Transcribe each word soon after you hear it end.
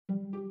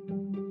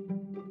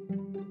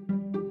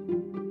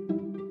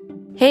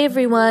Hey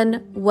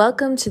everyone,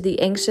 welcome to The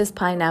Anxious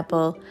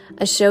Pineapple,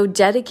 a show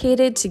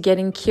dedicated to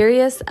getting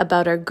curious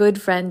about our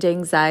good friend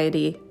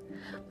anxiety.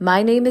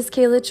 My name is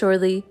Kayla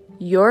Chorley,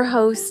 your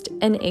host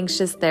and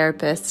anxious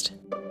therapist.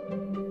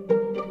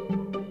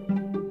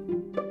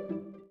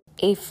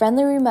 A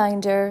friendly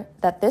reminder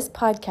that this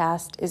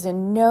podcast is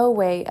in no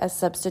way a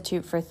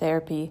substitute for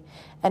therapy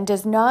and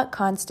does not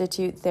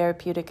constitute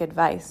therapeutic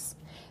advice.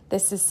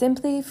 This is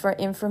simply for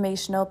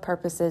informational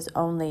purposes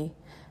only.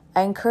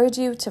 I encourage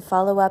you to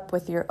follow up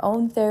with your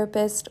own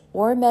therapist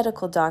or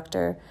medical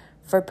doctor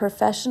for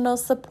professional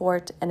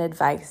support and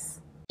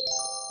advice.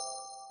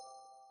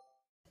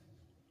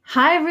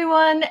 Hi,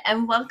 everyone,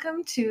 and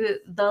welcome to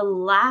the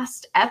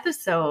last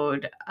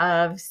episode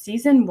of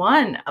Season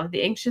 1 of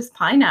The Anxious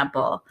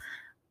Pineapple.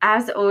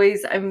 As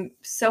always, I'm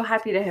so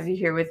happy to have you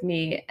here with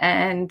me.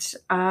 And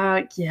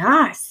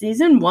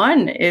Season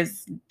 1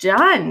 is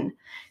done.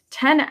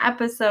 10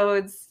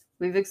 episodes.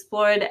 We've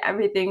explored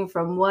everything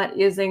from what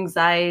is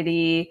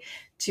anxiety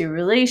to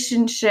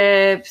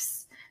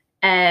relationships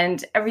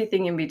and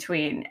everything in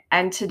between.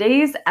 And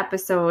today's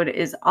episode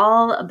is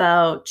all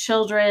about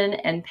children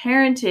and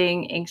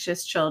parenting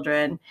anxious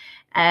children.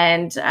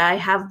 And I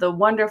have the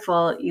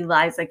wonderful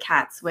Aliza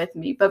Katz with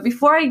me. But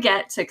before I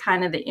get to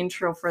kind of the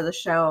intro for the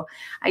show,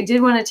 I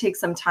did want to take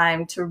some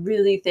time to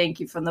really thank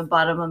you from the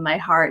bottom of my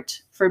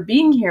heart for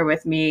being here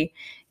with me.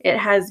 It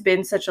has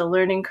been such a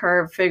learning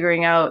curve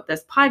figuring out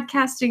this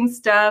podcasting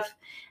stuff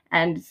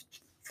and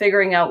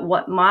figuring out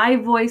what my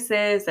voice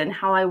is and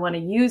how I want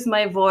to use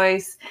my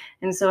voice.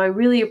 And so I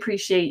really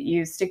appreciate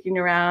you sticking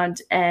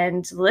around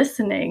and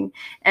listening.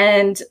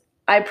 And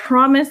I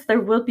promise there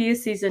will be a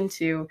season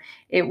 2.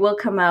 It will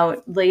come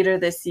out later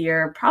this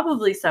year,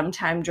 probably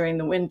sometime during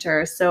the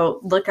winter. So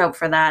look out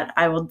for that.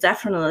 I will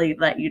definitely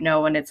let you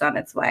know when it's on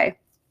its way.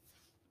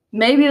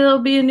 Maybe there'll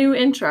be a new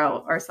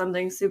intro or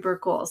something super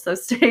cool. So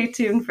stay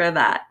tuned for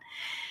that.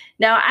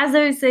 Now, as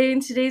I was saying,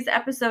 today's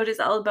episode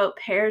is all about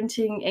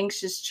parenting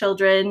anxious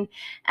children.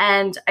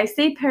 And I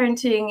say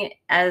parenting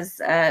as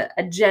a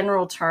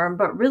general term,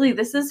 but really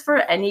this is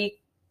for any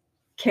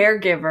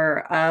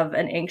caregiver of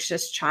an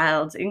anxious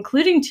child,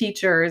 including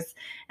teachers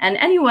and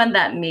anyone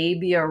that may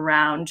be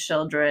around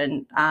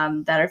children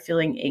that are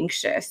feeling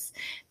anxious.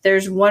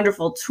 There's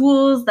wonderful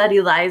tools that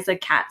Aliza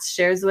Katz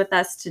shares with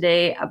us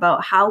today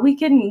about how we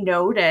can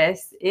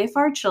notice if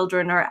our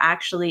children are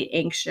actually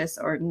anxious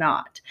or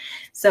not.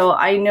 So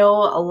I know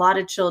a lot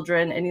of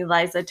children, and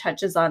Aliza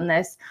touches on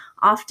this,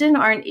 often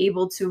aren't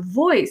able to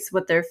voice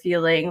what they're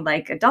feeling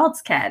like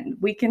adults can.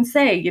 We can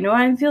say,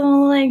 I'm feeling a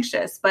little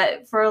anxious,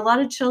 but for a lot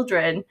of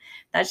children,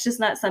 that's just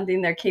not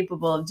something they're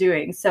capable of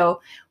doing. So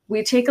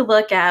we take a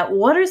look at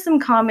what are some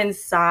common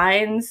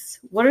signs,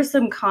 what are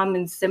some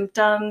common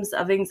symptoms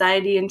of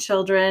anxiety in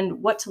children,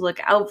 what to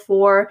look out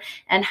for,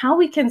 and how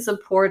we can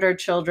support our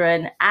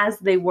children as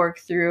they work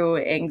through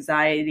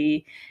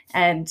anxiety,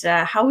 and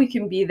how we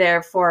can be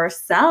there for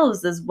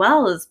ourselves as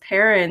well as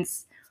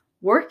parents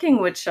working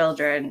with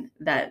children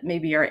that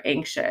maybe are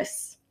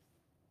anxious.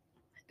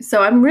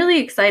 So I'm really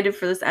excited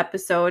for this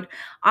episode.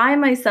 I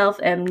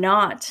myself am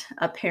not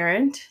a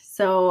parent,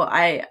 so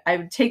I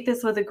take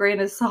this with a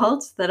grain of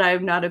salt that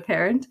I'm not a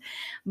parent,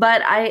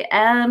 but I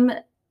am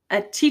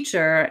a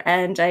teacher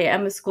and I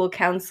am a school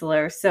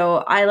counselor.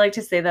 So I like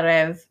to say that I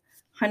have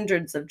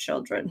hundreds of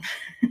children.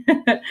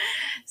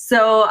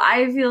 So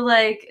I feel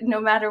like no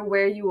matter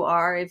where you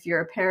are, if you're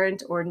a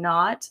parent or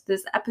not,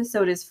 this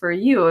episode is for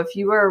you if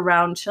you are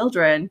around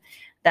children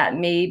that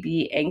may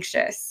be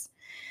anxious.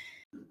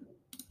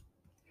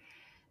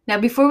 Now,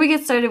 before we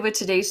get started with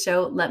today's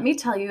show, let me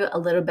tell you a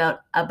little bit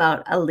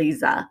about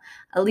Aliza.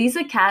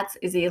 Aliza Katz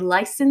is a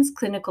licensed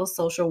clinical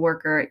social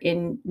worker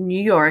in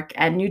New York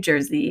and New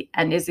Jersey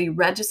and is a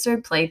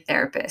registered play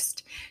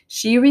therapist.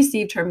 She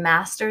received her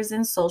master's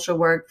in social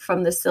work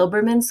from the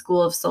Silberman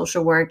School of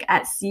Social Work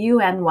at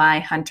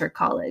CUNY Hunter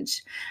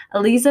College.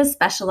 Aliza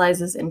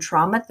specializes in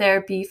trauma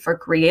therapy for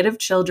creative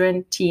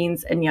children,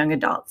 teens, and young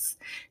adults.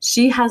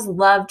 She has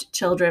loved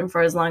children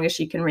for as long as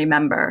she can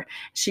remember.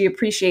 She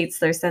appreciates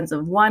their sense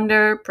of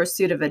wonder,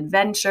 pursuit of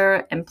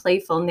adventure, and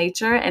playful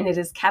nature, and it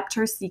has kept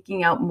her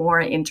seeking out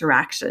more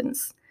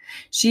interactions.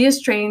 She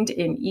is trained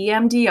in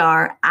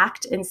EMDR,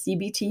 ACT, and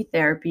CBT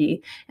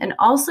therapy, and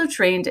also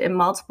trained in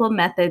multiple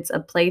methods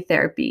of play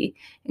therapy,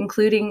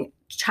 including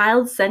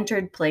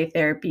child-centered play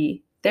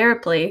therapy,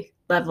 TheraPlay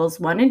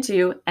levels 1 and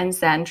 2, and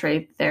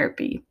Sandtray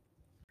therapy.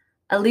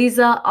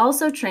 Aliza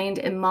also trained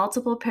in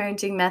multiple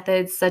parenting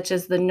methods such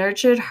as the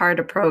nurtured heart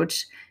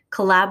approach,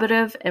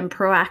 collaborative and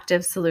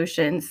proactive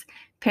solutions,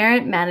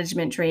 parent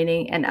management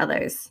training, and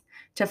others.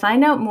 To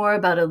find out more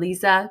about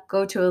Aliza,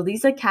 go to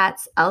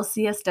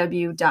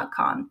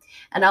alizakatzlcsw.com,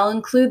 and I'll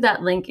include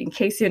that link in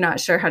case you're not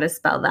sure how to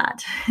spell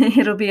that.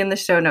 It'll be in the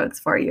show notes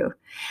for you.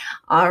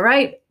 All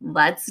right,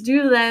 let's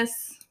do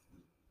this.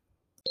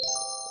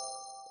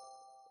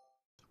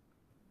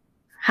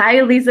 Hi,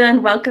 Aliza,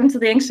 and welcome to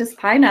The Anxious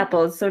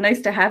Pineapple. It's so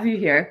nice to have you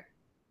here.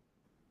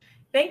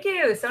 Thank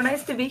you. So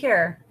nice to be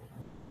here.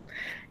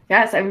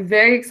 Yes, I'm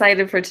very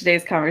excited for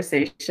today's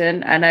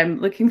conversation, and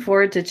I'm looking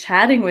forward to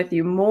chatting with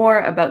you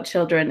more about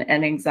children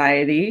and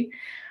anxiety.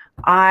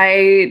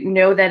 I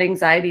know that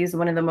anxiety is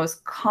one of the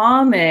most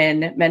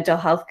common mental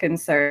health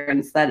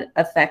concerns that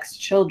affects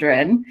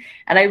children.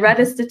 And I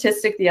read a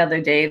statistic the other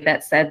day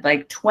that said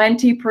like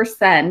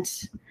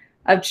 20%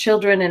 of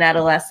children and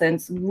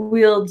adolescents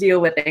will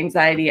deal with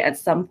anxiety at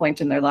some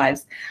point in their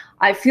lives.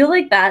 I feel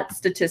like that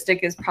statistic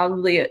is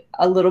probably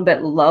a little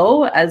bit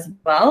low as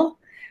well.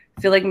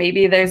 I feel like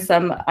maybe there's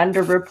some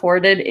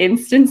underreported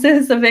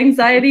instances of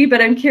anxiety,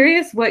 but I'm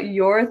curious what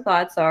your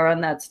thoughts are on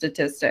that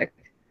statistic.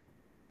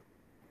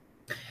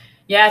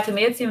 Yeah, to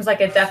me, it seems like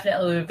it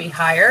definitely would be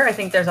higher. I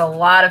think there's a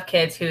lot of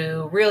kids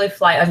who really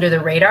fly under the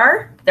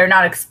radar. They're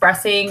not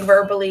expressing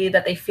verbally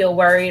that they feel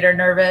worried or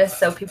nervous,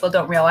 so people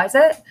don't realize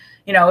it.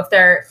 If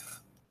they're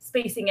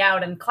spacing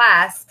out in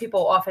class,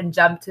 people often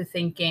jump to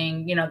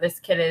thinking, this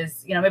kid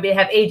is, maybe they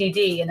have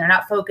ADD and they're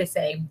not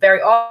focusing. Very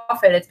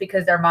often it's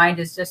because their mind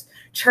is just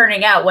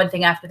churning out one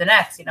thing after the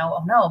next.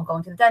 Oh no, I'm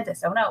going to the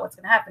dentist. Oh no, what's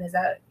going to happen? Is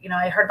that,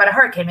 I heard about a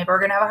hurricane. Maybe we're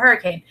going to have a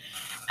hurricane.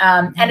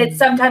 And it's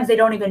sometimes they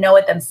don't even know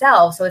it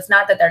themselves. So it's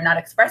not that they're not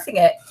expressing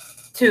it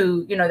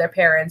to, their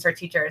parents or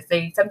teachers.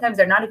 Sometimes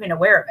they're not even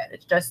aware of it.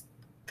 It's just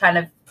kind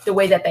of the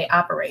way that they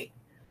operate.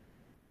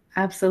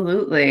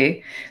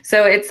 Absolutely.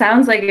 So it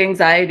sounds like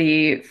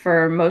anxiety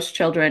for most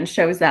children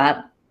shows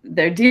up.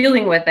 They're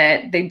dealing with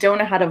it. They don't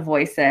know how to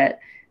voice it.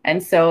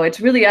 And so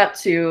it's really up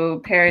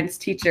to parents,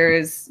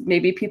 teachers,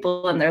 maybe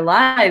people in their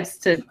lives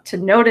to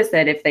notice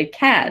it if they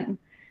can.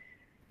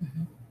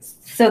 Mm-hmm.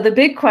 So the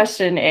big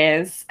question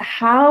is,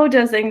 how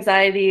does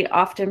anxiety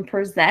often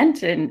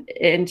present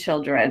in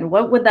children?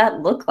 What would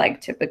that look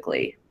like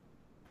typically?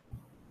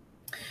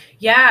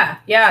 Yeah,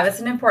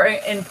 that's an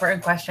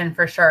important question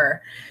for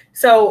sure.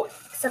 So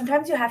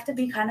sometimes you have to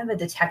be kind of a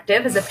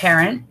detective as a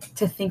parent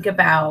to think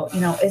about,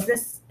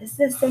 is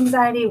this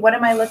anxiety? What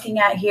am I looking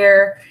at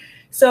here?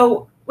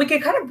 So we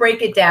could kind of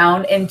break it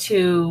down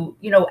into,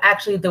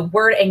 actually the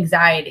word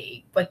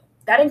anxiety, but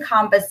that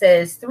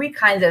encompasses three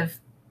kinds of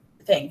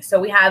things. So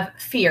we have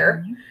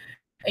fear,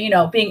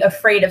 being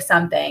afraid of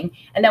something,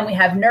 and then we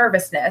have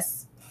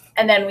nervousness,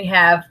 and then we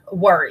have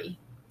worry,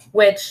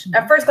 which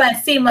at first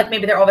glance seem like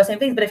maybe they're all the same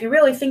things, but if you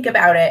really think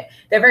about it,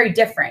 they're very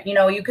different.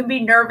 You can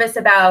be nervous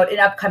about an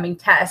upcoming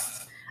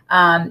test,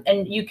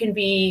 and you can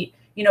be,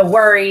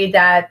 worried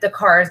that the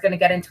car is going to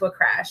get into a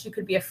crash. You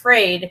could be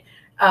afraid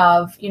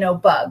of,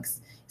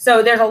 bugs.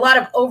 So there's a lot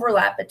of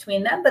overlap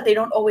between them, but they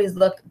don't always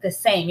look the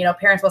same.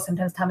 Parents will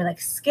sometimes tell me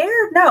like,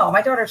 scared? No,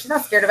 my daughter, she's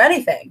not scared of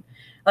anything.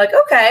 Like,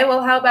 okay,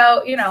 well, how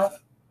about,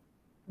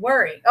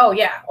 worry? Oh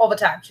yeah, all the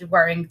time. She's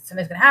worrying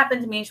something's going to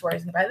happen to me. She's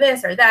worrying about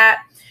this or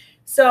that.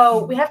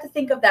 So we have to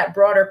think of that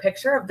broader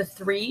picture of the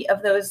three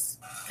of those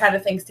kind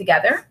of things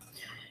together.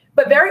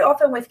 But very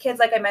often with kids,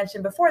 like I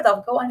mentioned before,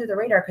 they'll go under the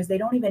radar because they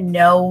don't even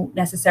know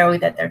necessarily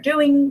that they're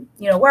doing,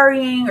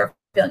 worrying or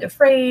feeling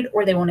afraid,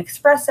 or they won't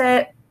express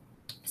it.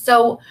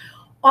 So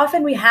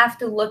often we have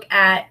to look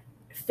at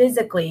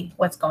physically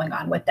what's going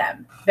on with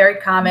them. Very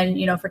common,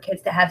 for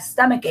kids to have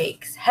stomach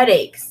aches,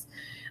 headaches,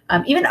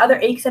 even other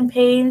aches and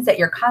pains that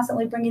you're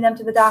constantly bringing them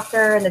to the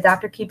doctor, and the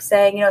doctor keeps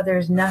saying,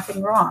 there's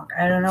nothing wrong.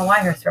 I don't know why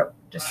her throat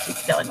just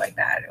keeps feeling like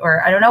that,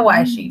 or I don't know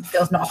why she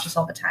feels nauseous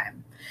all the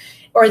time.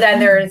 Or then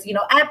there's,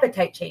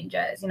 appetite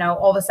changes,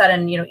 all of a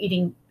sudden,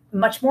 eating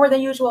much more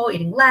than usual,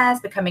 eating less,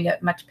 becoming a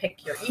much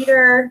pickier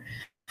eater.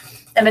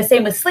 And the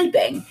same with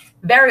sleeping.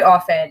 Very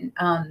often,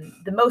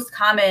 the most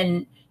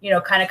common,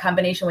 kind of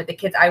combination with the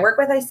kids I work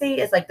with, I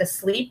see, is like the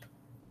sleep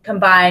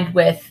combined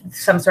with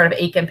some sort of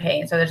ache and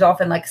pain. So there's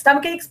often like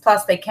stomach aches,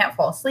 plus they can't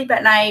fall asleep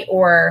at night,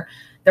 or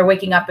they're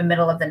waking up in the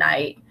middle of the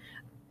night,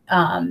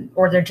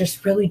 or they're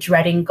just really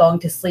dreading going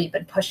to sleep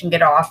and pushing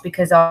it off,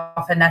 because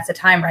often that's the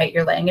time, right?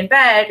 You're laying in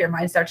bed, your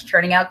mind starts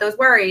churning out those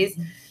worries.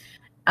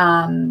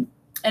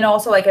 And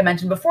also, like I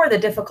mentioned before, the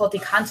difficulty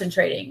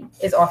concentrating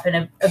is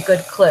often a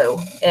good clue.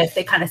 If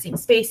they kind of seem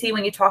spacey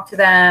when you talk to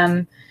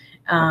them,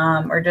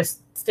 or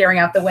just staring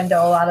out the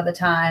window a lot of the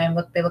time,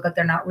 they look like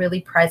they're not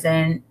really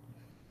present.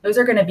 Those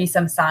are going to be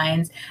some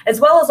signs, as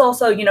well as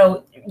also,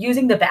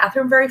 using the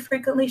bathroom very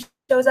frequently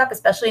shows up,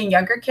 especially in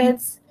younger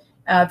kids.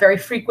 Very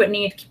frequent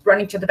need to keep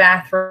running to the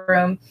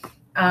bathroom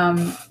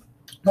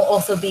will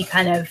also be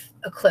kind of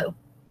a clue.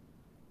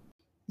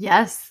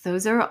 Yes,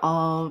 those are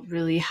all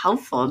really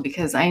helpful,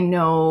 because I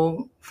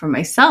know for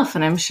myself,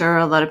 and I'm sure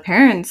a lot of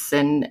parents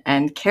and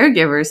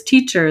caregivers,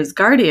 teachers,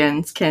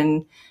 guardians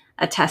can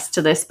attest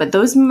to this, but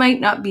those might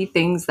not be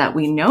things that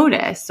we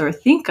notice or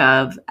think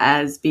of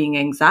as being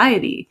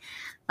anxiety,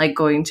 like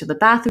going to the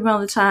bathroom all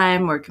the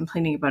time or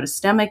complaining about a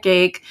stomach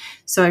ache.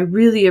 So I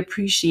really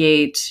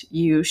appreciate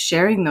you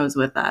sharing those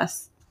with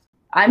us.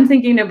 I'm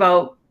thinking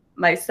about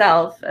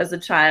myself as a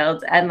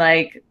child and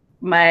like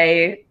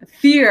my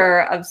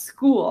fear of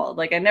school.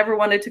 Like I never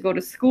wanted to go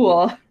to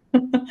school.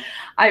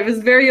 I was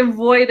very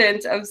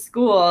avoidant of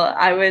school.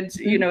 I would,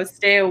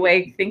 stay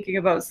awake thinking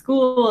about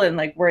school and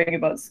like worrying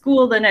about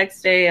school the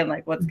next day and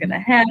like what's going to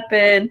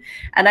happen.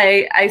 And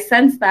I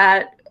sense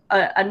that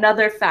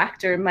another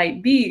factor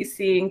might be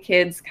seeing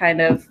kids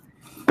kind of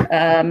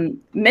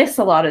miss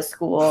a lot of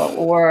school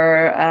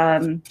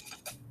or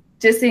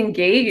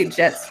disengage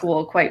at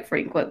school quite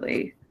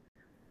frequently.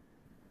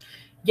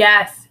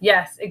 Yes,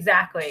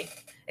 exactly.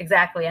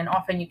 And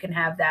often you can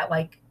have that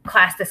like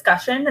class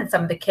discussion and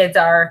some of the kids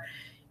are,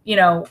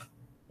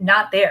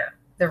 not there.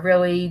 They're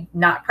really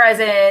not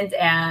present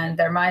and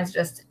their mind's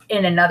just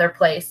in another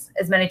place.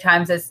 As many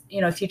times as,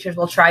 teachers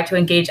will try to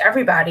engage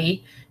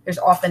everybody, there's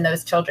often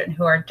those children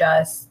who are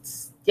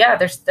just,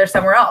 they're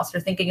somewhere else. They're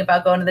thinking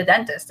about going to the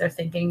dentist. They're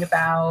thinking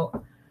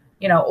about,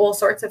 all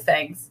sorts of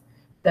things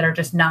that are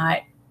just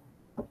not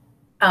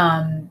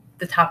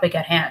the topic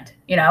at hand,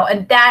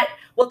 and that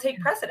will take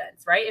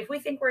precedence, right? If we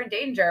think we're in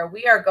danger,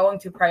 we are going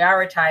to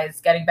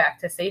prioritize getting back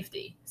to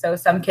safety. So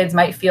some kids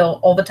might feel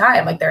all the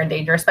time like they're in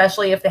danger,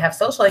 especially if they have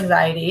social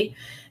anxiety.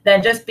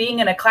 Then just being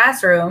in a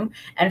classroom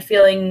and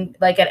feeling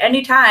like at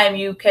any time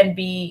you can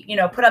be,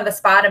 put on the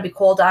spot and be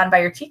called on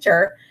by your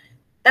teacher,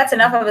 that's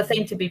enough of a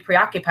thing to be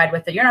preoccupied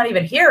with, that you're not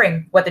even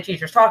hearing what the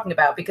teacher's talking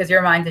about because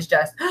your mind is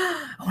just,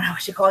 oh no,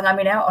 is she calling on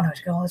me now? Oh no,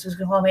 she's going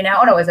to call me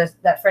now. Oh no, is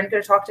that friend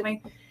going to talk to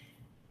me?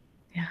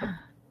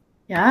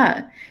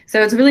 Yeah.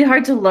 So it's really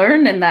hard to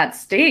learn in that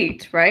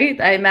state, right?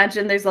 I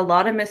imagine there's a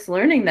lot of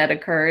mislearning that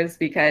occurs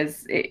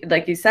because,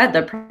 like you said,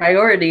 the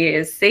priority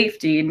is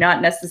safety,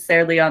 not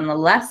necessarily on the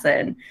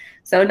lesson.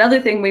 So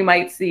another thing we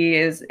might see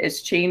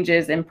is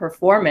changes in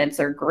performance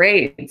or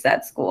grades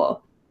at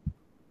school.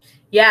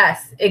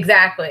 Yes,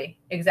 exactly.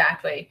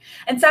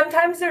 And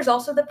sometimes there's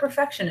also the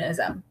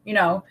perfectionism,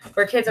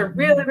 where kids are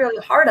really,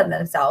 really hard on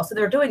themselves. So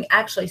they're doing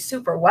actually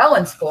super well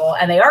in school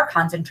and they are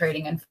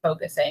concentrating and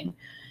focusing.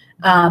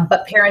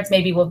 But parents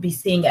maybe will be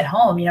seeing at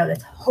home,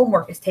 this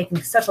homework is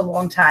taking such a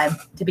long time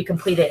to be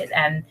completed.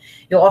 And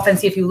you'll often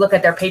see, if you look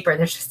at their paper,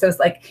 there's just those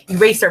like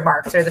eraser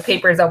marks, or the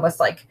paper is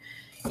almost like,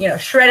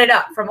 shredded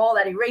up from all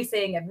that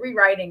erasing and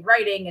rewriting,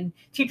 writing. And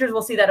teachers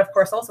will see that, of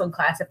course, also in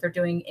class if they're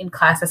doing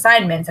in-class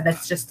assignments and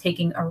it's just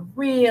taking a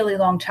really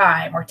long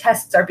time, or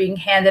tests are being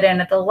handed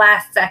in at the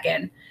last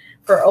second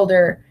for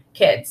older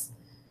kids.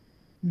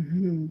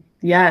 Mm-hmm.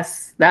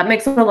 Yes, that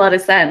makes a lot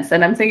of sense.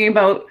 And I'm thinking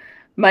about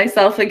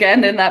myself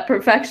again in that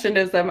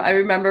perfectionism. I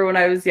remember when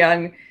I was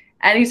young,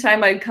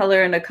 anytime I'd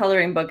color in a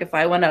coloring book, if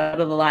I went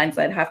out of the lines,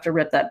 I'd have to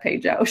rip that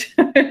page out.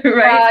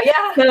 Right?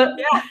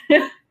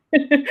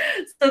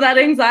 So that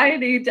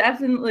anxiety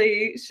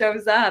definitely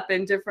shows up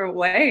in different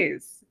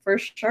ways, for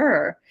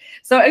sure.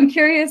 So I'm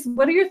curious,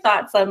 what are your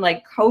thoughts on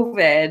like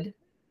COVID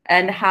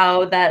and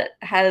how that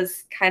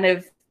has kind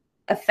of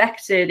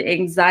affected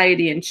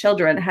anxiety in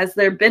children? Has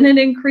there been an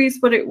increase?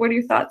 What are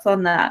your thoughts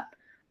on that?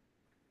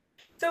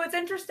 So it's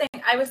interesting.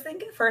 I was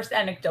thinking first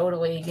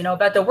anecdotally,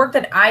 about the work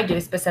that I do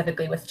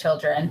specifically with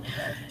children.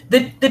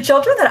 The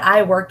children that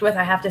I worked with,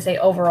 I have to say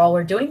overall,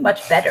 were doing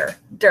much better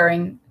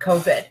during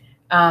COVID.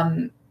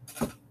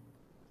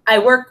 I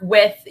work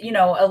with,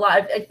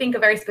 I think a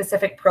very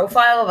specific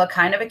profile of a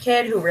kind of a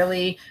kid who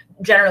really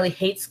generally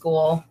hates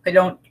school. They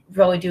don't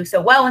really do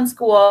so well in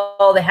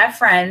school. They have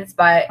friends,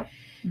 but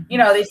they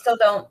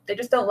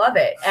just don't love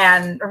it.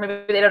 Or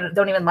maybe they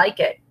don't even like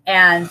it.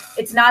 And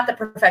it's not the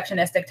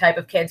perfectionistic type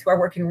of kids who are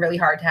working really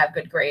hard to have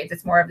good grades.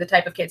 It's more of the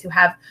type of kids who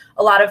have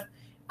a lot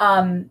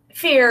of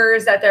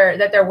fears that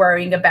they're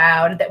worrying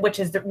about, which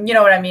is,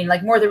 what I mean?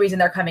 Like more the reason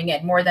they're coming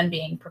in more than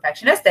being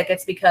perfectionistic.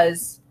 It's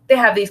because they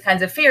have these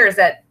kinds of fears,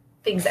 that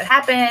things that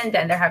happened,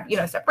 and they have,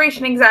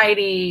 separation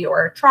anxiety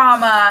or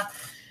trauma.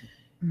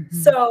 Mm-hmm.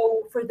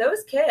 So for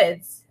those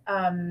kids,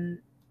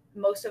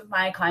 most of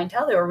my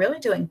clientele, they were really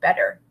doing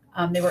better.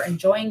 They were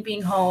enjoying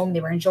being home.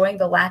 They were enjoying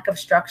the lack of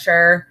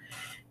structure.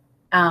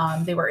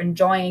 They were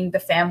enjoying the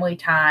family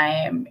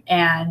time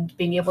and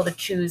being able to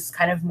choose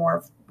kind of more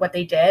of what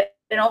they did.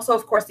 And also,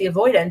 of course, the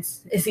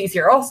avoidance is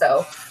easier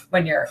also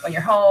when you're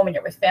home and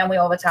you're with family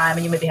all the time,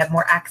 and you maybe have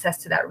more access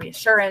to that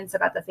reassurance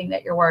about the thing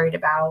that you're worried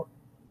about.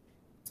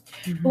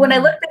 Mm-hmm. But when I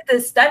looked at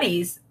the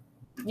studies,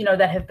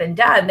 that have been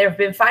done, they've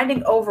been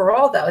finding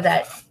overall, though,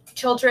 that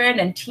children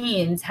and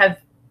teens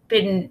have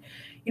been,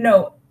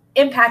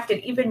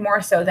 impacted even more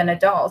so than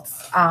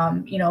adults,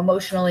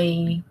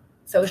 emotionally,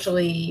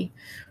 socially.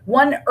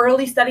 One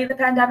early study of the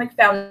pandemic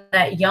found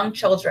that young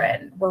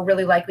children were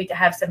really likely to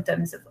have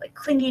symptoms of like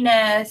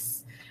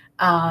clinginess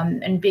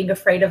and being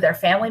afraid of their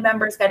family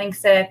members getting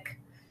sick,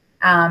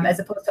 as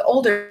opposed to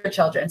older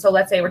children. So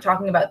let's say we're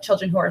talking about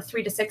children who are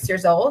 3 to 6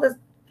 years old,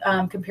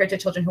 compared to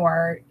children who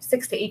are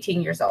 6 to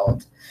 18 years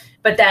old.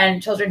 But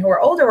then children who are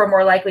older were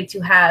more likely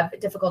to have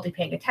difficulty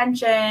paying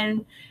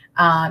attention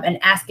and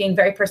asking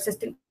very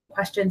persistent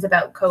questions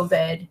about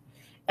COVID.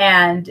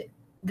 And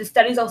the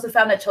studies also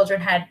found that children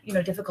had,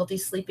 difficulty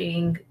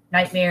sleeping,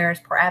 nightmares,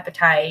 poor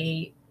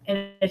appetite,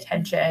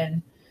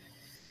 inattention.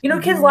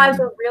 Kids' lives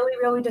were really,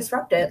 really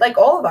disrupted, like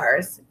all of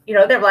ours.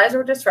 Their lives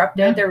were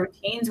disrupted, their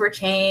routines were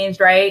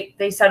changed, right?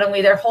 They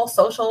suddenly, their whole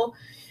social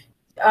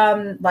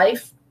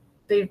life,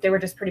 they were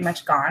just pretty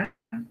much gone.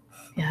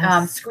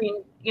 Yes.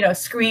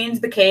 Screens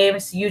became a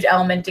huge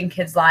element in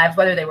kids' lives,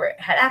 whether they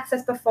had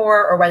access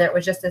before or whether it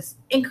was just this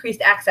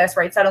increased access,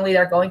 right? Suddenly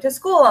they're going to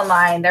school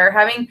online, they're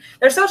having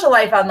their social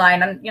life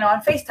online on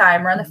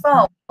FaceTime or on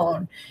the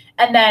phone.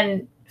 And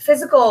then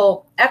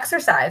physical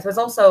exercise was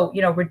also,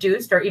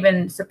 reduced or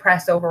even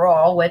suppressed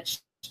overall, which,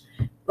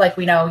 like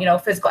we know,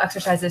 physical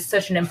exercise is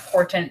such an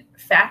important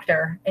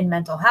factor in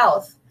mental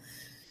health.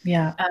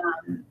 Yeah.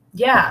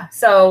 Yeah.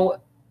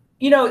 So,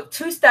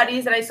 2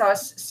 studies that I saw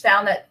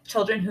found that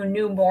children who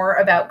knew more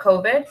about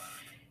COVID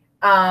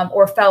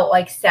or felt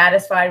like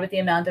satisfied with the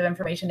amount of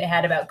information they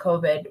had about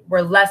COVID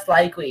were less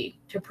likely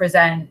to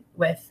present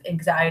with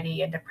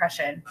anxiety and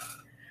depression,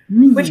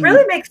 which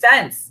really makes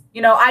sense.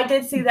 I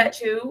did see that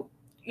too.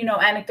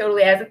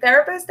 Anecdotally as a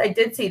therapist, I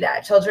did see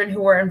that children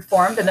who were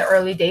informed in the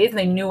early days and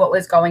they knew what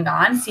was going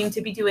on seemed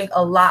to be doing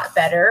a lot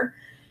better,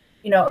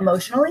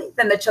 emotionally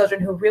than the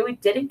children who really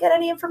didn't get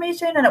any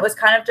information. And it was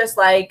kind of just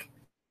like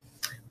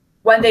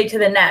one day to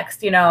the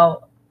next,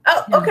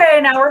 okay,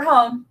 now we're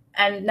home,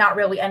 and not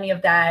really any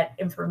of that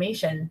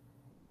information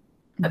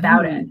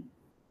about it.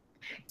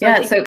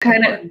 So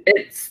kind of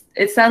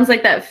it sounds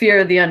like that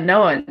fear of the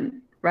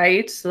unknown,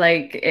 right?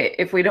 Like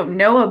if we don't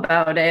know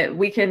about it,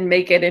 we can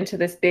make it into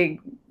this big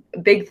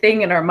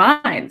thing in our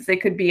minds.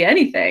 It could be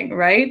anything,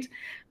 right?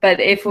 But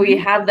if we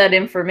have that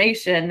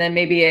information, then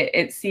maybe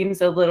it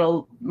seems a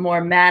little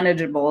more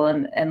manageable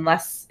and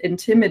less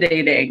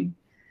intimidating.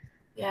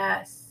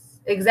 Yes,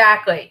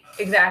 exactly.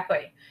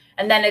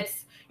 And then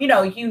it's,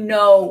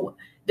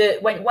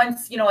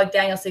 once, like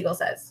Daniel Siegel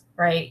says,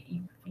 right?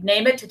 You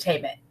name it to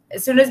tame it.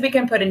 As soon as we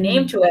can put a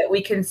name to it,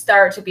 we can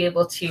start to be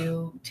able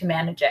to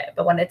manage it.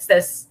 But when it's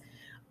this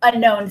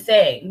unknown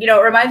thing, it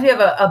reminds me of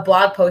a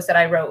blog post that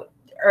I wrote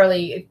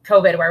early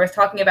COVID where I was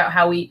talking about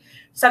how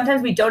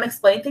sometimes we don't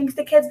explain things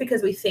to kids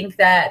because we think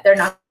that they're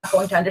not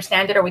going to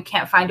understand it or we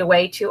can't find a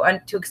way to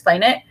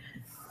explain it.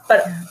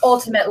 But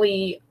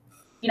ultimately,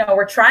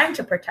 we're trying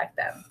to protect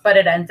them, but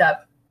it ends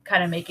up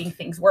kind of making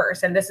things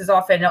worse. And this is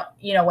often,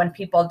 when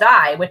people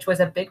die, which was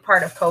a big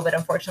part of COVID,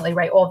 unfortunately,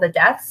 right? All the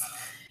deaths.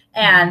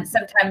 And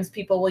sometimes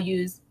people will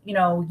use,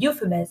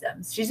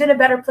 euphemisms. She's in a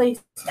better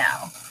place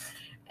now.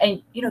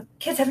 And,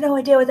 kids have no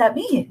idea what that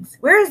means.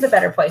 Where is the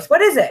better place?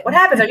 What is it? What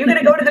happens? Are you going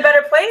to go to the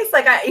better place?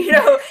 Like,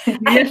 we're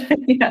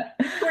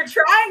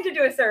trying to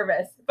do a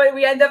service, but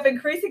we end up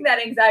increasing that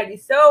anxiety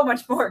so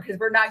much more because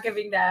we're not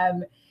giving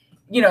them,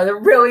 the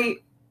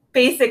really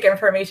basic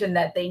information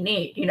that they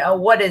need.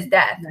 What is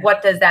death? Right.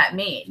 What does that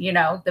mean?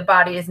 The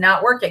body is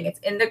not working. It's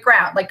in the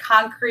ground, like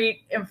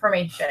concrete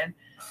information.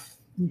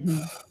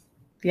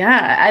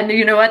 Yeah. And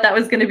you know what? That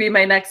was going to be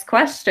my next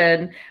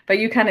question, but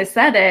you kind of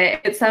said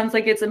it. It sounds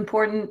like it's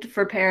important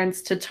for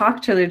parents to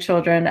talk to their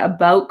children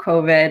about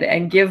COVID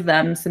and give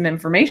them some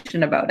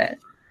information about it.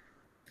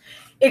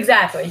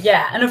 Exactly.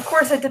 Yeah. And of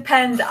course it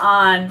depends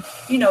on,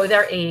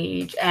 their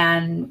age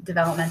and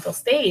developmental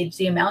stage,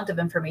 the amount of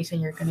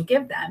information you're going to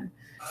give them.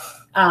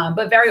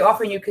 But very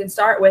often you can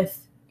start with,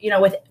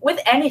 with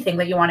anything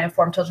that you want to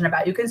inform children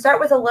about. You can start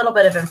with a little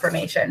bit of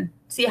information,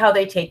 see how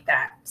they take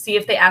that, see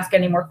if they ask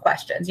any more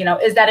questions.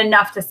 Is that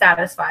enough to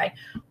satisfy,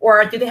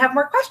 or do they have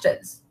more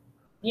questions?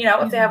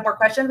 If they have more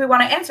questions, we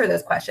want to answer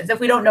those questions. If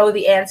we don't know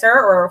the answer,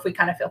 or if we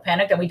kind of feel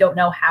panicked and we don't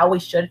know how we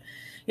should,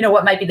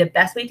 what might be the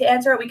best way to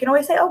answer it, we can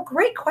always say, oh,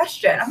 great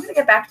question. I'm going to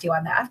get back to you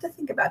on that. I have to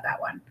think about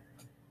that one.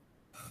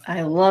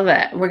 I love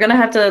it. We're going to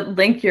have to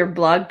link your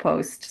blog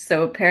post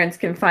so parents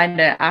can find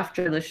it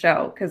after the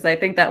show, because I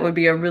think that would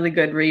be a really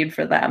good read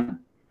for them.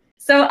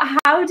 So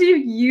how do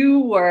you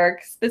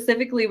work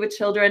specifically with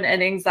children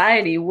and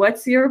anxiety?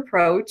 What's your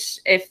approach?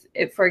 If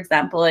for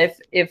example, if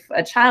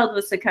a child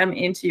was to come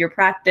into your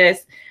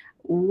practice,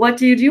 what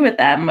do you do with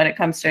them when it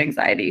comes to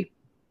anxiety?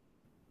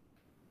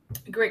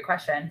 Great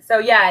question. So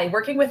yeah,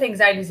 working with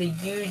anxiety is a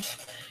huge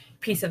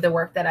piece of the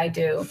work that I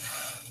do.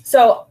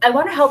 So I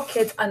want to help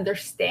kids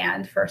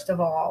understand, first of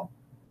all,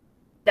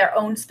 their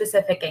own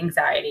specific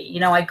anxiety.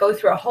 I go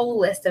through a whole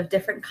list of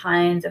different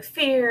kinds of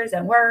fears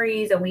and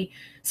worries, and we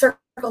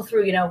circle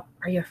through,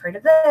 are you afraid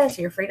of this?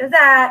 Are you afraid of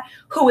that?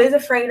 Who is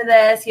afraid of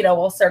this?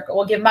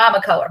 We'll give mom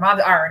a color.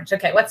 Mom's orange.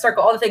 Okay, let's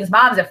circle all the things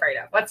mom's afraid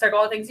of. Let's circle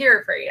all the things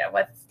you're afraid of.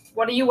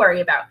 What do you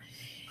worry about?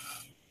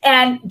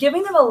 And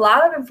giving them a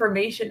lot of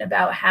information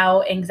about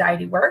how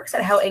anxiety works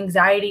and how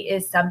anxiety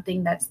is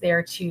something that's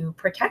there to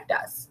protect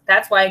us.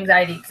 That's why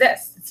anxiety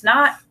exists. It's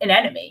not an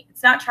enemy.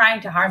 It's not trying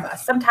to harm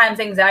us. Sometimes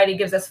anxiety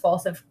gives us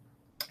false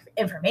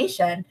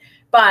information,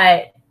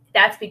 but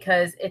that's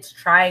because it's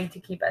trying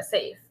to keep us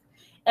safe.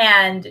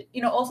 And,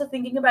 also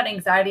thinking about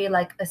anxiety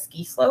like a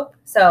ski slope.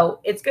 So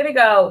it's going to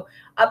go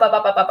up, up,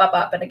 up, up, up, up,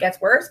 up, and it gets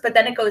worse, but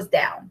then it goes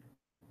down.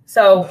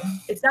 So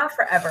it's not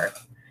forever.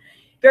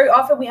 Very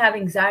often we have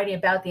anxiety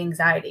about the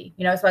anxiety,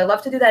 so I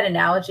love to do that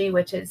analogy,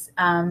 which is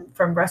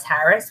from Russ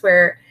Harris,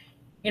 where,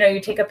 you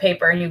take a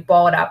paper and you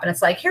ball it up and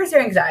it's like, here's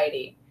your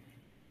anxiety.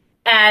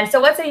 And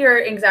so let's say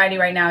your anxiety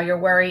right now, your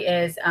worry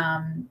is,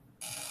 I'm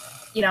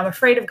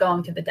afraid of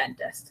going to the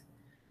dentist.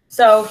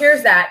 So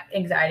here's that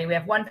anxiety. We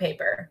have one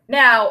paper.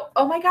 Now,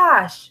 oh my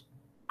gosh,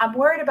 I'm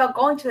worried about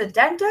going to the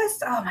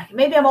dentist. Oh my,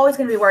 maybe I'm always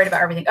going to be worried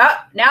about everything. Oh,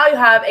 now you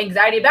have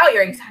anxiety about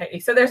your anxiety.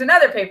 So there's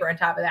another paper on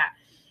top of that.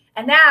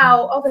 And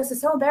now, oh, this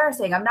is so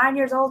embarrassing. I'm 9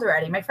 years old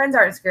already. My friends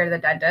aren't scared of the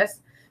dentist.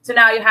 So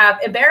now you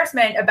have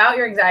embarrassment about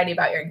your anxiety,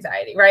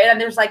 right?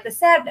 And there's like the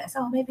sadness.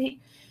 Oh,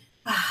 maybe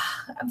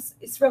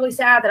it's really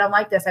sad that I'm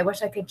like this. I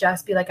wish I could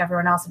just be like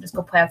everyone else and just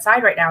go play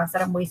outside right now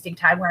instead of wasting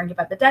time worrying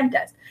about the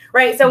dentist,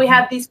 right? So we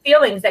have these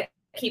feelings that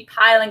keep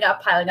piling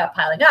up.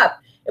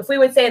 If we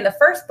would say in the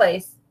first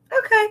place,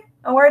 okay,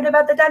 I'm worried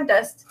about the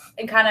dentist,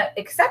 and kind of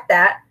accept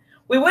that,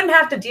 we wouldn't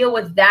have to deal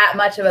with that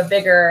much of a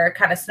bigger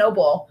kind of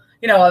snowball,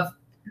 of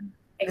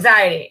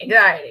anxiety,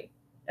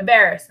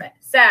 embarrassment,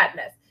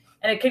 sadness,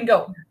 and it can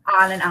go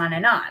on and on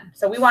and on.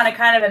 So we want to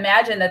kind of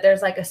imagine that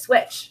there's like a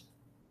switch.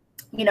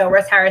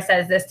 Russ Harris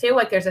says this too,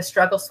 like there's a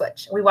struggle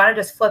switch. We want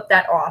to just flip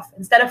that off.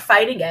 Instead of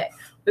fighting it,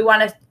 we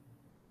want to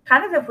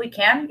kind of, if we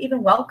can,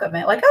 even welcome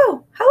it. Like,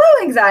 oh,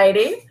 hello,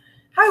 anxiety.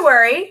 Hi,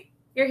 worry.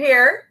 You're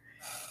here.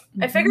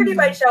 I figured you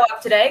might show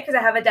up today because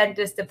I have a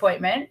dentist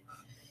appointment.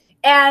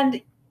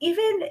 And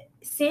even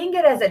seeing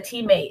it as a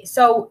teammate.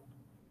 So,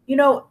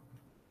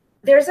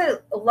 there's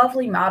a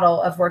lovely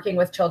model of working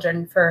with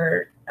children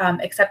for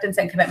acceptance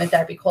and commitment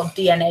therapy called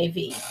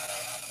DNAV.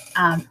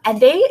 And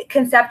they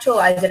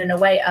conceptualize it in a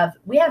way of,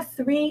 we have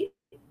 3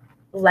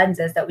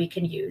 lenses that we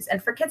can use.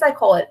 And for kids, I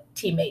call it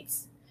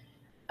teammates.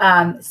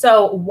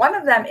 So one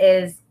of them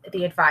is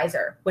the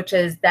advisor, which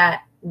is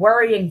that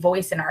worrying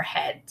voice in our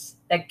heads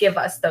that give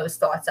us those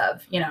thoughts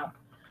of,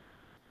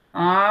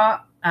 I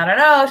don't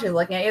know, she's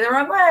looking at you the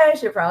wrong way.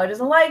 She probably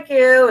doesn't like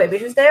you. Maybe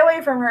you should stay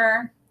away from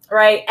her.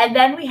 Right. And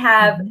then we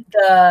have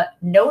the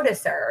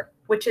noticer,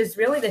 which is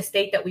really the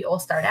state that we all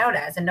start out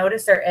as. A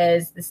noticer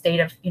is the state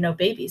of,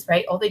 babies,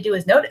 right? All they do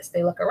is notice.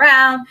 They look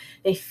around,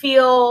 they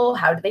feel,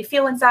 how do they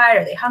feel inside?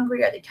 Are they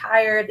hungry? Are they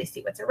tired? They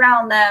see what's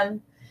around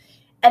them.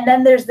 And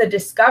then there's the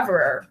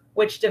discoverer,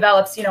 which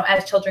develops,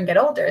 as children get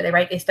older.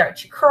 They start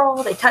to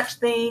crawl, they touch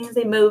things,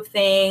 they move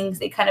things,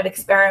 they kind of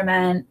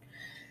experiment.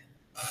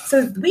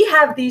 So we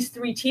have these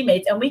 3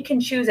 teammates, and we can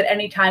choose at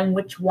any time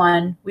which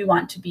one we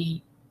want to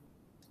be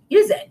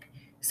using.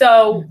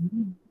 So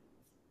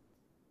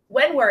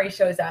when worry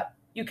shows up,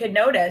 you can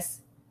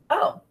notice,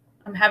 oh,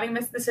 I'm having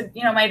this,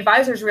 my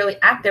advisor's really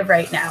active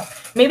right now.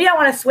 Maybe I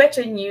want to switch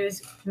and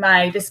use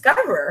my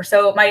discoverer.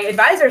 So my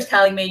advisor's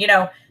telling me,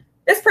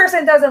 this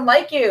person doesn't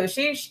like you.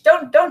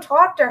 Don't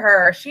talk to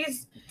her.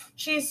 She's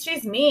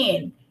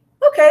mean.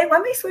 Okay,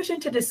 let me switch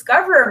into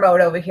discoverer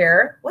mode over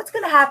here. What's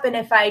going to happen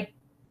if I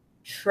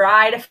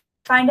try to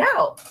find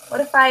out? What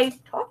if I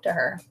talk to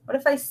her? What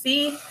if I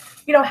see,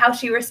 how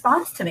she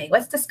responds to me?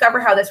 Let's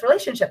discover how this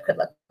relationship could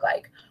look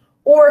like.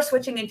 Or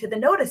switching into the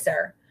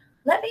noticer.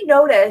 Let me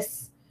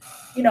notice,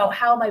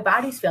 how my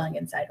body's feeling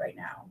inside right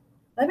now.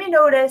 Let me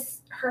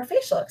notice her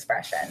facial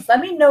expressions. Let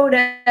me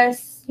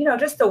notice,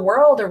 just the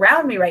world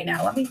around me right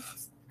now. Let me,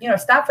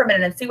 stop for a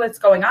minute and see what's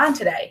going on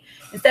today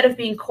instead of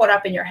being caught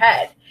up in your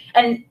head.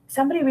 And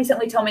somebody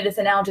recently told me this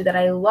analogy that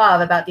I love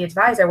about the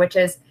advisor, which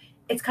is,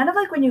 it's kind of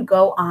like when you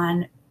go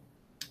on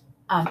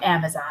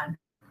Amazon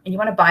and you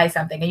want to buy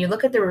something and you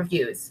look at the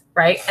reviews,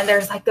 right? And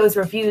there's like those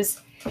reviews,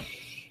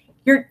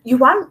 you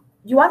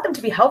want them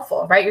to be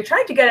helpful, right? You're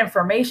trying to get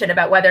information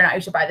about whether or not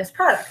you should buy this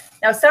product.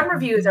 Now, some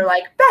reviews are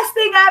like, best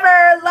thing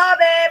ever, love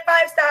it,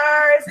 5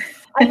 stars.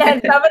 And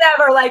then some of them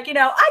are like,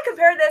 I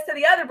compared this to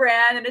the other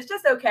brand and it's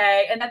just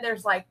okay. And then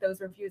there's like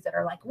those reviews that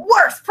are like,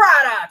 worst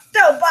product,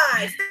 don't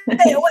buy,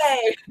 stay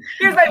away.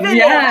 Here's my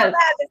video. How bad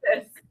is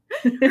this?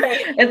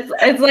 Right.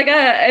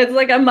 It's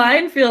like a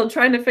minefield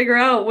trying to figure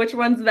out which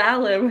one's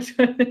valid, which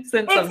one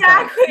isn't.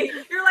 Exactly.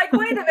 You're like,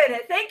 wait a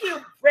minute. Thank you,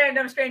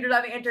 random strangers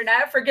on the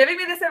internet, for giving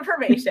me this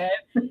information.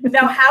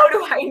 Now, how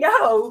do I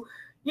know,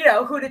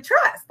 who to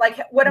trust? Like,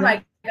 what am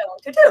I going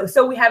to do?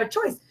 So we have a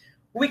choice.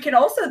 We can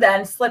also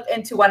then slip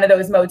into one of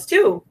those modes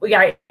too.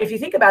 If you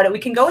think about it, we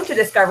can go into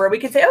Discover. We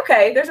can say,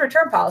 okay, there's a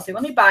return policy.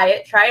 Let me buy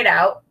it, try it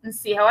out, and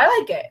see how I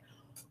like it.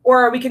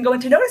 Or we can go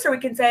into Notice, or we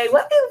can say,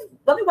 let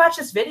me watch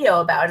this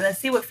video about it and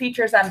see what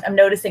features I'm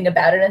noticing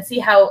about it and see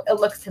how it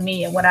looks to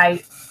me and what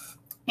I,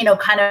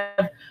 kind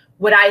of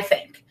what I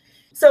think.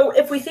 So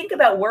if we think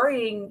about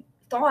worrying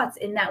thoughts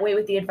in that way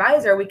with the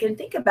advisor, we can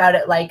think about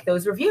it like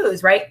those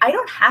reviews, right? I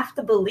don't have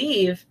to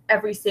believe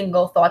every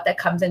single thought that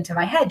comes into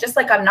my head, just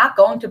like I'm not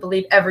going to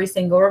believe every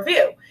single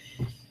review.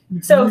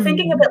 So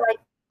thinking of it like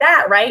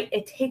that, right?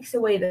 It takes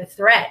away the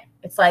threat.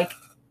 It's like,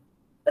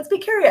 let's be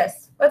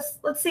curious.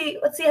 Let's see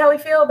how we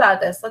feel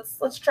about this.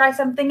 Let's try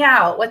something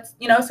out.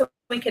 So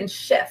we can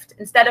shift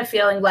instead of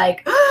feeling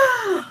like,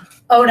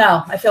 oh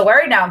no, I feel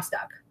worried, now I'm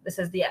stuck. This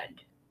is the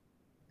end.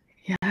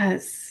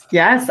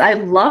 Yes, I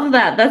love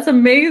that. That's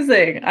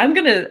amazing.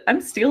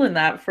 I'm stealing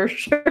that for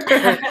sure. Sure.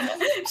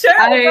 It's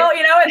not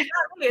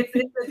me. It's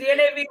the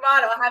DNAV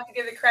model. I have to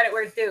give it credit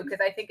where it's due because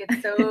I think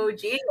it's so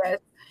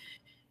genius.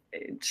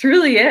 It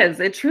truly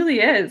is. It truly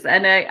is.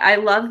 And I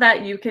love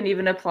that you can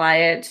even apply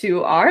it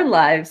to our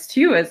lives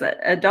too as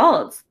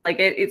adults. Like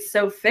it's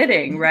so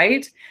fitting,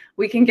 right?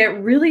 We can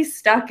get really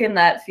stuck in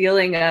that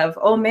feeling of,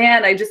 oh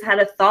man, I just had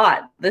a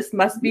thought. This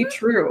must be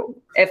true.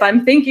 If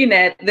I'm thinking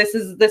it, this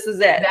is it.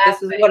 Exactly.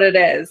 This is what it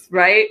is,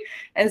 right?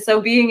 And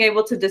so being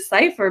able to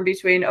decipher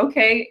between,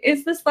 okay,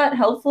 is this thought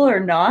helpful or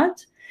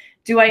not?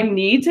 Do I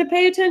need to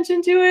pay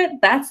attention to it?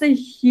 That's a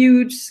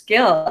huge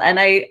skill. And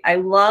I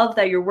love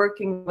that you're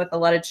working with a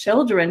lot of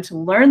children to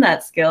learn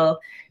that skill,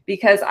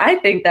 because I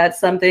think that's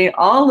something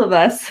all of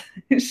us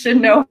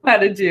should know how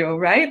to do,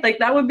 right? Like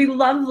that would be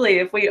lovely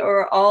if we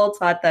were all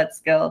taught that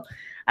skill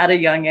at a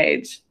young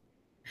age.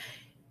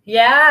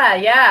 Yeah,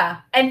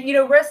 yeah. And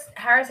Russ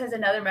Harris has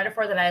another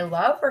metaphor that I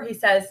love where he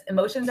says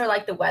emotions are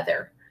like the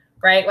weather,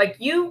 right? Like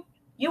you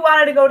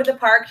wanted to go to the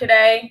park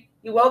today.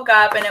 You woke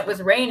up and it was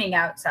raining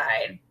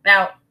outside.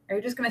 Now, are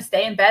you just going to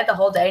stay in bed the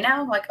whole day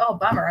now? Like, oh,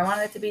 bummer. I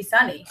wanted it to be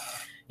sunny.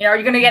 Are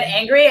you going to get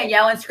angry and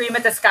yell and scream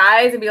at the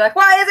skies and be like,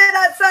 why is it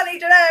not sunny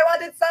today? I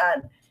wanted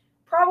sun.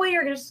 Probably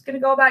you're just going to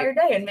go about your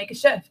day and make a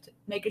shift,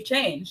 make a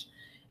change,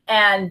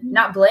 and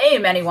not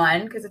blame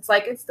anyone, because it's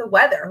like, it's the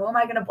weather. Who am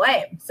I going to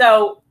blame?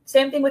 So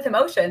same thing with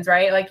emotions,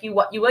 right? Like you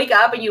wake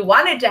up and you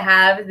wanted to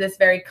have this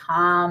very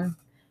calm,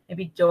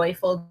 maybe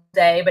joyful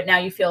day, but now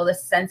you feel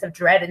this sense of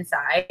dread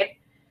inside.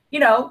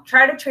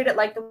 Try to treat it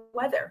like the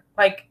weather.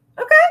 Like,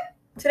 okay,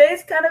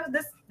 today's kind of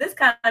this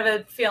kind of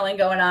a feeling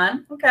going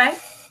on. Okay,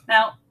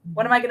 now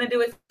what am I going to do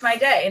with my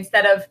day?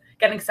 Instead of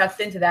getting sucked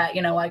into that,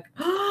 like,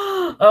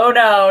 oh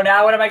no,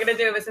 now what am I going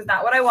to do? This is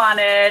not what I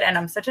wanted. And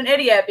I'm such an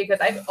idiot because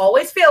I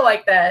always feel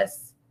like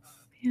this.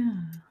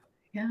 Yeah.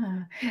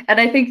 Yeah. And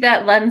I think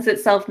that lends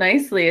itself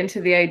nicely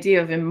into the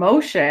idea of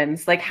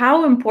emotions. Like,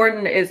 how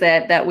important is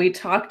it that we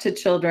talk to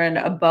children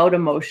about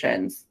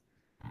emotions?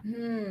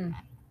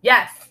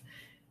 Yes.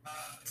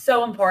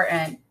 So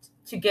important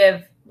to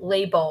give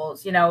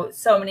labels.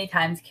 So many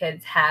times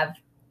kids have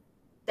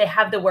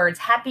the words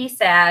happy,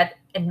 sad,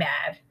 and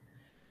mad.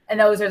 And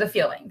those are the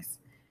feelings.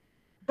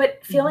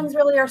 But feelings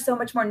really are so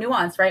much more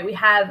nuanced, right? We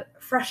have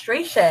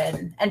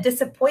frustration and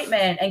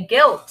disappointment and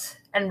guilt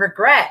and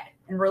regret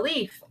and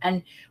relief.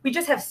 And we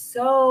just have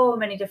so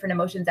many different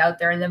emotions out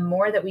there. And the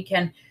more that we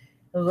can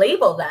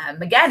label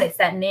them, again, it's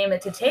that name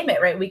it to tame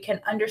it, right? We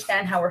can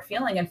understand how we're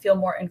feeling and feel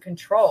more in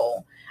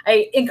control.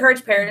 I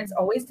encourage parents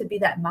always to be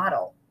that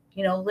model.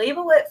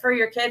 Label it for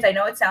your kids. I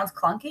know it sounds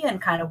clunky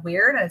and kind of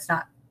weird, and it's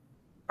not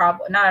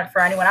probably not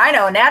for anyone I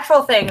know, a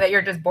natural thing that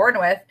you're just born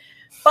with.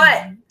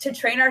 But to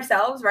train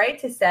ourselves, right,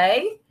 to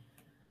say,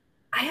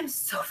 I am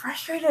so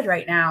frustrated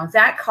right now.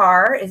 That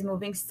car is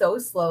moving so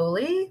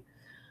slowly.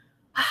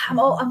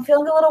 I'm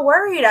feeling a little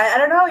worried. I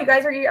don't know. You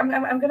guys are.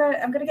 I'm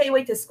gonna get you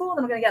late to school, and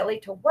I'm gonna get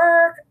late to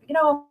work.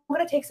 I'm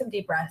gonna take some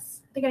deep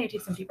breaths. I think I need to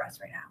take some deep breaths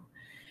right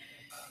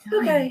now.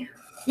 Okay.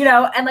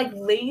 And like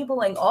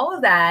labeling all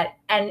of that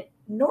and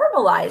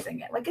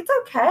normalizing it. Like, it's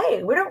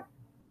okay. We don't.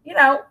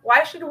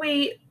 Why should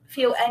we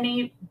feel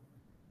any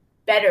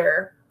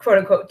better, quote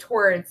unquote,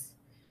 towards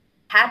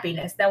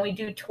happiness than we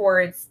do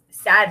towards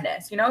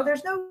sadness?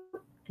 There's no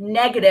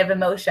negative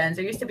emotions.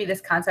 There used to be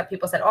this concept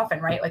people said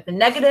often, right? Like the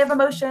negative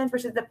emotions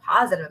versus the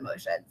positive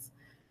emotions.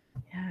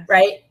 Yes.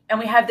 Right? And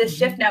we have this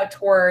shift now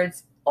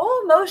towards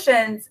all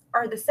emotions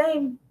are the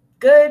same,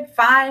 good,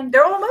 fine.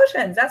 They're all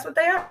emotions. That's what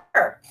they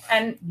are.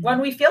 And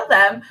when we feel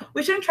them,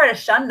 we shouldn't try to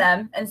shun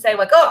them and say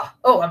like, oh,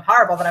 I'm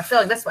horrible, but I'm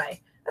feeling this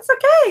way. That's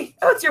okay.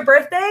 Oh, it's your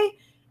birthday.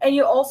 And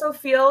you also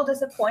feel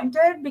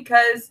disappointed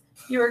because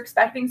you were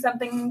expecting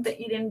something that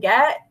you didn't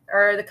get,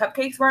 or the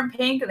cupcakes weren't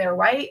pink and they were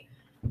white.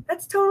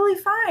 That's totally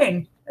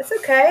fine. That's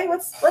okay.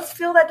 Let's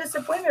feel that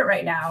disappointment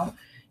right now,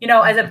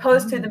 as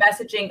opposed to the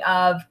messaging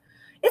of,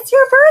 it's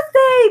your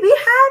birthday, be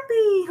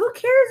happy. Who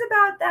cares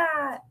about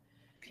that?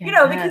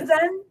 Yes. Because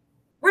then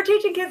we're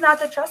teaching kids not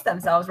to trust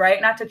themselves,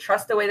 right? Not to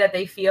trust the way that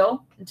they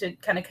feel, and to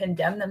kind of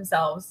condemn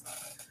themselves.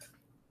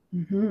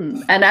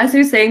 Mm-hmm. And as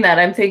you're saying that,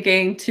 I'm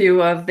thinking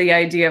too of the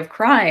idea of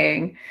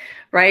crying,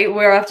 right?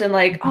 We're often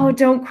like, oh,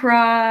 don't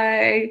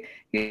cry,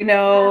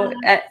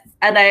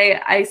 and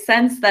I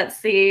sense that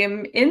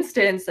same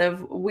instance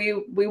of we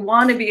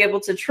want to be able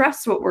to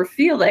trust what we're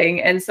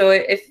feeling. And so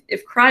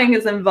if crying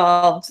is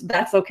involved,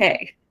 that's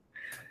okay.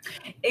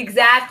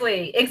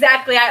 Exactly.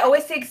 I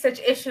always take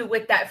such issue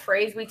with that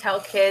phrase we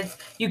tell kids,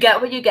 you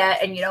get what you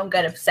get and you don't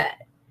get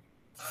upset.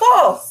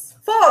 False.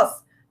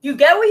 You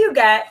get what you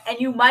get and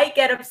you might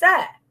get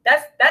upset.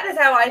 That is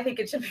how I think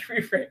it should be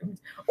reframed.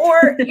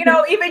 Or,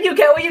 even you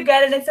get what you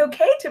get and it's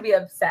okay to be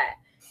upset.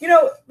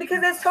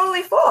 Because that's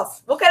totally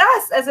false. Look at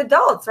us as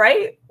adults,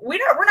 right? We're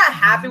not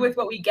happy with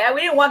what we get.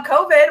 We didn't want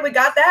COVID. We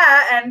got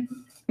that. And,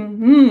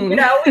 we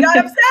got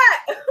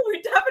upset.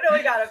 We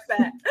definitely got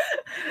upset.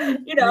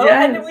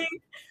 Yes. And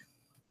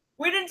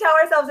we didn't tell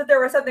ourselves that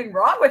there was something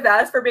wrong with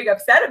us for being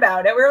upset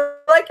about it. We were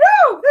like,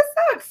 no, this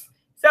sucks.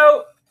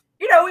 So,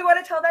 we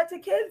want to tell that to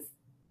kids.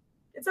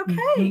 It's okay.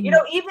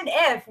 Even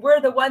if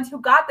we're the ones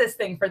who got this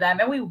thing for them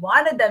and we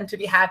wanted them to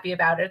be happy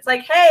about it. It's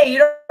like, hey,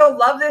 you don't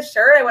love this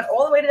shirt. I went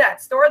all the way to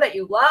that store that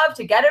you love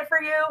to get it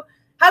for you.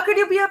 How could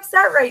you be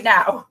upset right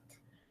now?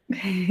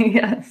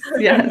 Yes,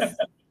 yes.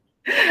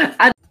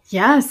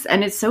 Yes,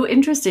 and it's so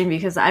interesting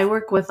because I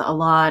work with a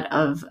lot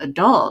of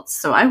adults.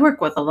 So I work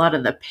with a lot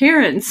of the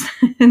parents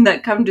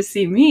that come to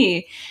see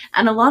me,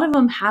 and a lot of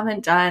them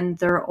haven't done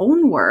their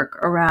own work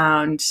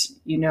around,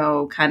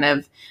 kind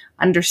of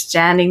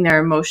understanding their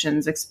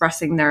emotions,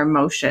 expressing their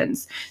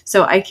emotions.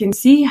 So I can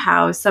see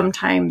how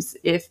sometimes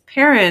if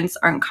parents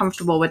aren't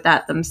comfortable with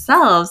that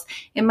themselves,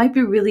 it might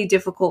be really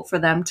difficult for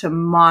them to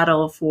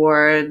model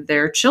for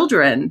their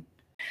children.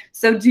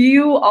 So do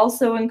you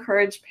also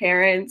encourage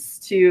parents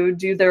to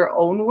do their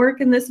own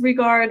work in this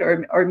regard,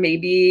 or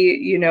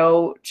maybe,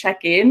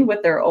 check in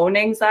with their own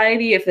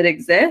anxiety if it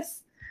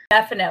exists?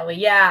 Definitely.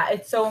 Yeah.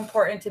 It's so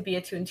important to be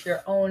attuned to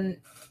your own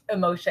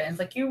emotions.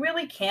 Like you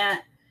really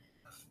can't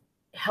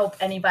help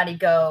anybody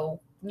go,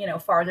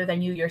 farther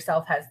than you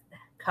yourself has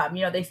come.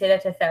 They say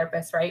that to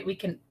therapists, right?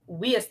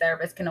 We as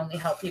therapists can only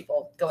help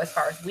people go as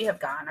far as we have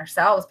gone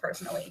ourselves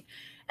personally.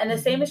 And the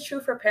same is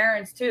true for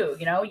parents too.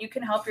 You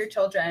can help your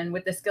children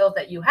with the skills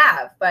that you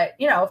have, but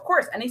of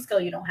course, any skill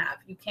you don't have,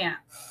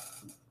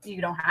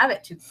 you don't have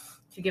it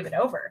to give it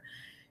over.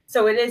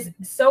 So it is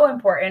so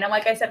important. And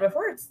like I said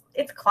before,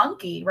 it's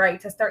clunky, right?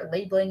 To start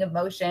labeling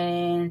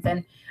emotions,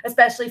 and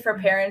especially for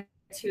parents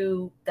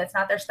who that's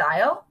not their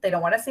style. They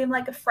don't want to seem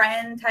like a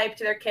friend type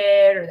to their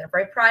kid, or they're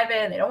very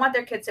private and they don't want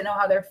their kids to know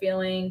how they're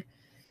feeling.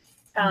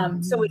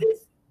 So it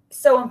is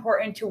so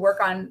important to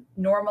work on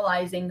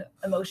normalizing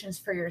emotions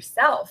for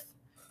yourself,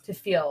 to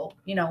feel,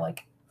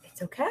 like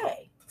it's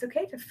okay. It's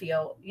okay to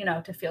feel,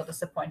 to feel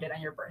disappointed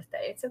on your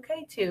birthday. It's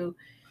okay to,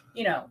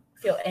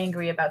 feel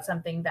angry about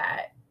something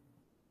that,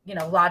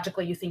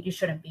 logically you think you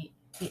shouldn't be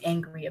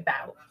angry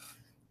about.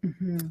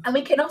 Mm-hmm. And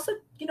we can also,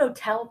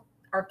 tell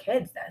our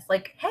kids this,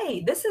 like,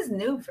 hey, this is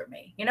new for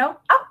me.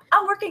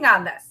 I'm working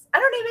on this. I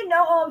don't even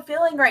know how I'm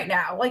feeling right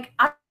now. Like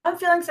I'm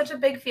feeling such a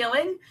big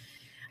feeling.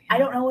 I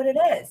don't know what it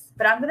is,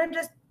 but I'm going to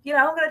just,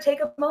 I'm going to take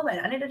a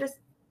moment. I need to just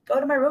go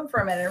to my room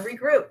for a minute and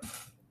regroup.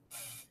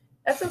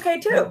 That's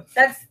okay too.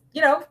 That's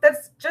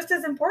just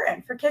as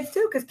important for kids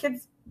too, because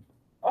kids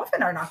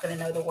often are not going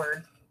to know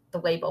the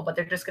label, but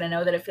they're just going to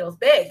know that it feels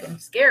big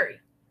and scary.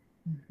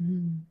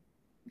 Mm-hmm.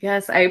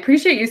 Yes, I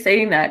appreciate you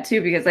saying that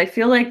too, because I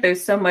feel like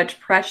there's so much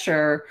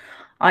pressure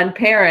on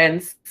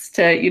parents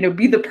to,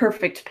 be the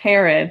perfect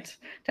parent,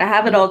 to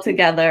have it all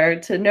together,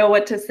 to know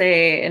what to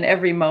say in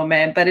every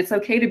moment. But it's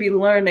okay to be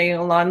learning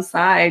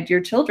alongside your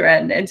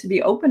children and to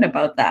be open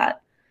about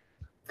that.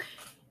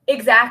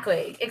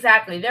 Exactly.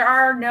 There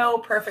are no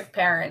perfect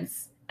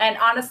parents. And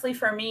honestly,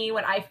 for me,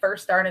 when I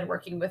first started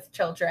working with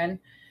children,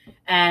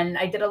 and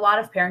I did a lot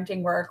of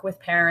parenting work with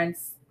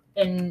parents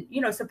in,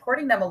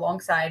 supporting them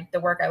alongside the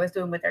work I was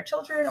doing with their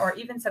children, or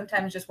even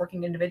sometimes just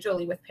working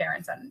individually with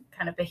parents on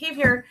kind of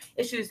behavior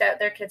issues that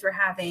their kids were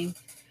having.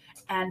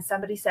 And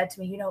somebody said to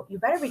me, you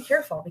better be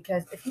careful,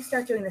 because if you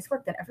start doing this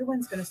work, then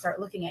everyone's going to start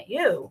looking at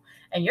you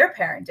and your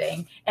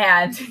parenting.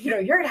 And,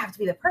 you're going to have to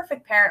be the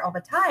perfect parent all the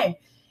time.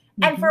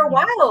 Mm-hmm. And for a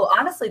while,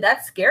 honestly,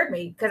 that scared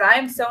me, because I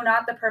am so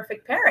not the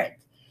perfect parent.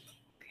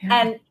 Yeah.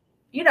 And,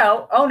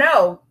 oh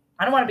no,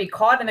 I don't want to be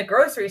caught in the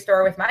grocery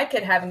store with my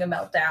kid having a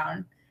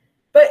meltdown.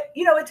 But,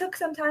 it took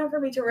some time for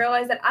me to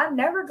realize that I'm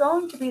never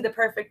going to be the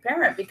perfect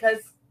parent, because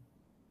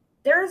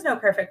there is no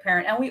perfect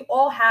parent, and we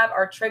all have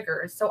our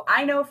triggers. So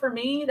I know for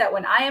me that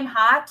when I am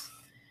hot,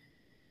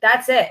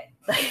 that's it.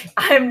 Like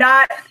I'm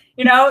not,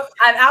 I'm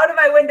out of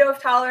my window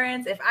of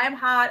tolerance. If I'm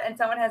hot and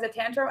someone has a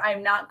tantrum,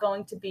 I'm not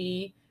going to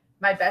be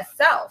my best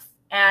self.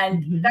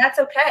 And that's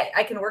okay.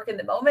 I can work in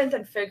the moment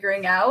and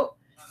figuring out,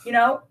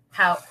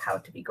 how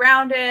to be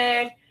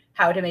grounded,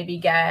 how to maybe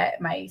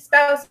get my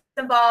spouse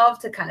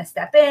involved to kind of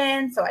step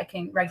in so I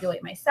can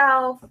regulate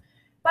myself.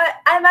 But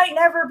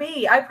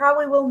I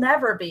probably will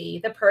never be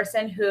the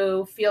person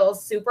who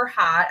feels super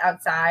hot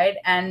outside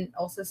and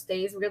also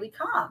stays really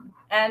calm.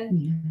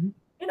 And,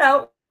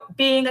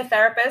 being a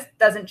therapist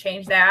doesn't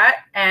change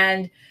that.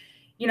 And,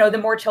 the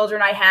more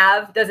children I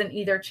have doesn't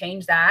either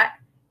change that.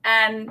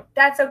 And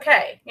that's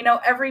okay.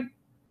 Every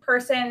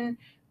person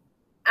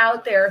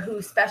out there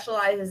who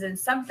specializes in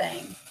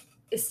something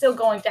is still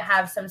going to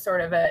have some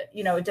sort of a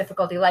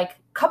difficulty, like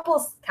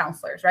couples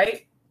counselors,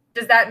 right?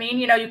 Does that mean,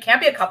 you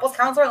can't be a couples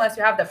counselor unless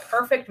you have the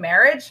perfect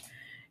marriage,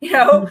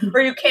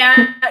 or you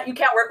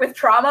can't work with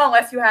trauma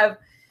unless you have,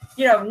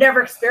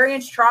 never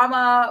experienced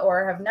trauma,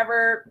 or have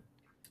never,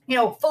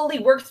 fully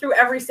worked through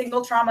every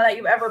single trauma that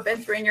you've ever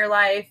been through in your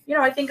life.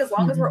 I think as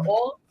long as we're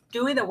all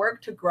doing the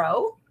work to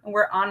grow and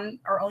we're on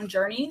our own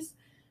journeys,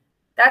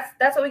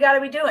 that's what we got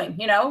to be doing.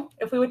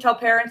 If we would tell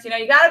parents, you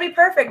got to be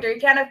perfect or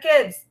you can't have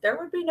kids, there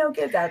would be no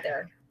kids out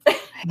there.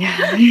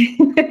 Yeah,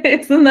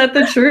 isn't that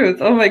the truth?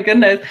 Oh my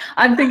goodness.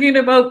 I'm thinking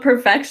about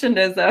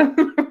perfectionism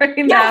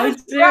right now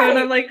too. Right. And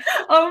I'm like,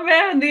 oh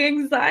man, the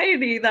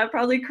anxiety that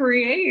probably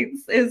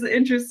creates is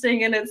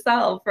interesting in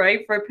itself,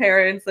 right? For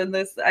parents, and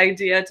this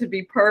idea to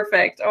be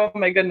perfect. Oh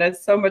my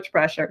goodness, so much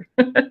pressure.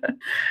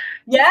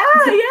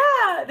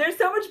 Yeah. There's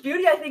so much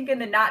beauty, I think, in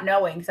the not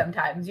knowing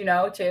sometimes,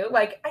 too.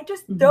 Like, I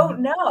just don't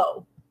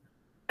know.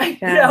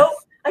 Yes.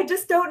 I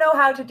just don't know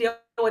how to deal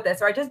with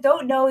this, or I just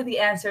don't know the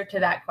answer to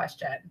that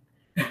question.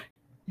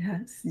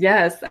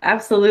 Yes,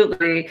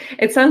 absolutely.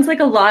 It sounds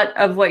like a lot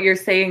of what you're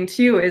saying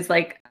too is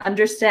like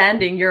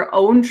understanding your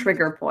own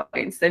trigger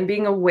points and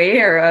being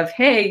aware of,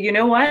 hey, you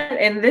know what?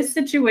 In this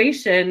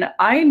situation,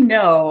 I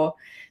know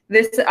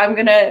this, I'm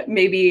gonna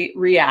maybe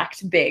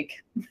react big.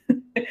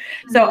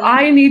 So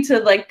I need to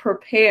like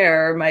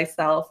prepare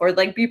myself or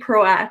like be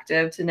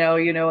proactive to know,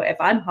 if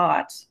I'm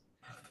hot,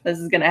 this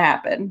is gonna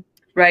happen.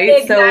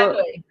 Right. So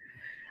Exactly.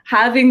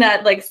 having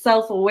that like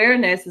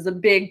self-awareness is a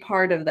big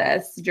part of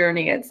this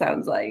journey, it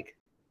sounds like.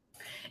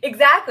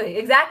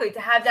 Exactly.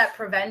 To have that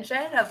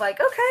prevention of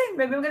like, okay,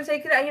 maybe I'm going to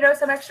take,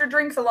 some extra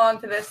drinks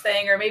along to this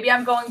thing, or maybe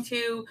I'm going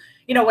to,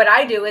 what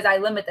I do is I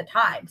limit the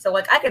time. So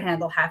like I can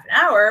handle half an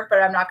hour,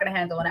 but I'm not going to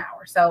handle an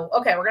hour. So,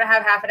 okay, we're going to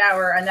have half an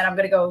hour and then I'm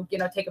going to go,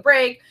 take a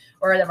break,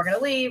 or then we're going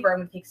to leave, or I'm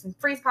going to take some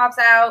freeze pops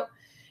out.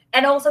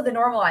 And also the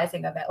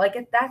normalizing of it. Like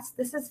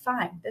this is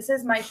fine. This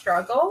is my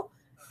struggle.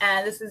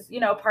 And this is,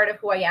 part of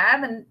who I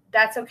am. And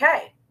that's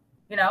okay.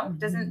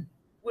 Doesn't,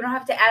 we don't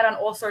have to add on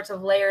all sorts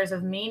of layers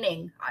of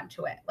meaning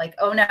onto it. Like,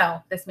 oh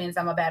no, this means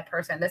I'm a bad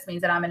person. This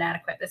means that I'm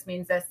inadequate. This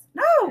means this.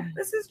 No,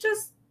 this is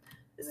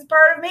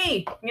part of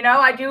me.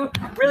 I do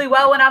really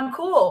well when I'm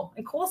cool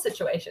in cool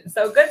situations.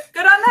 So good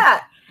on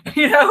that.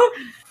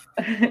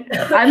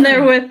 I'm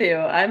there with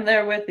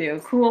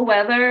you. Cool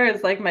weather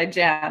is like my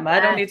jam. I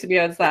don't need to be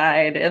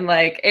outside. And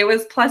like it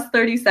was plus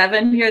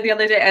 37 here the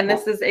other day, and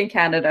this is in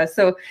Canada.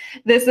 So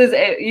this is,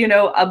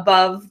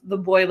 above the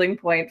boiling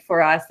point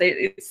for us.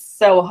 It's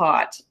so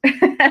hot.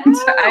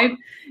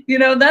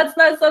 And that's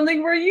not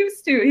something we're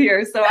used to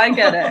here. So I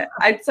get it.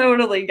 I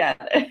totally get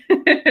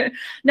it.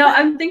 Now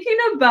I'm thinking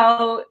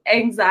about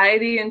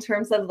anxiety in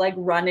terms of like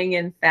running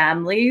in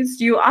families.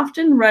 Do you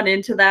often run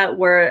into that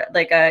where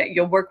like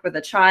you'll work with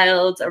a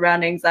child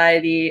around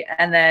anxiety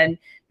and then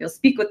you'll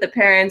speak with the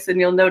parents and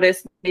you'll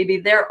notice maybe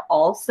they're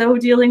also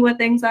dealing with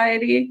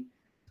anxiety?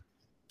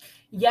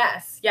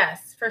 Yes,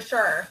 for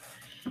sure.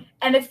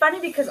 And it's funny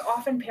because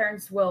often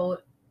parents will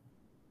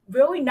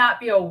really not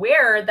be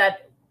aware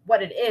that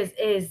what it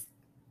is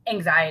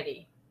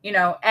anxiety,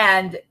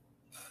 and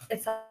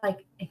it's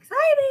like,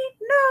 anxiety?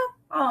 No,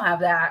 I don't have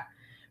that.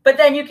 But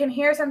then you can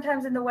hear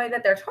sometimes in the way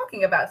that they're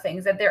talking about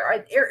things that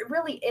there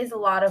really is a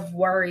lot of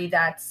worry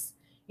that's,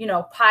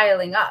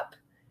 piling up.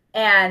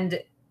 And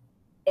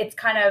it's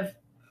kind of,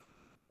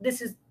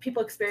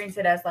 people experience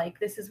it as like,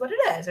 this is what it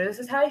is, or this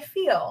is how I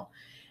feel.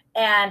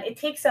 And it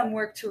takes some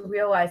work to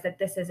realize that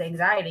this is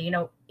anxiety.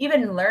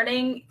 Even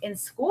learning in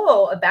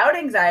school about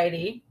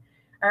anxiety,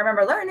 I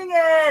remember learning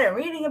it and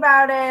reading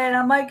about it. And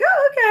I'm like,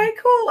 oh, okay,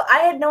 cool.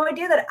 I had no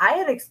idea that I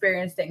had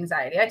experienced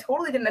anxiety. I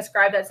totally didn't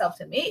ascribe that self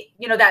to me,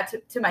 that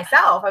to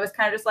myself. I was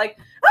kind of just like,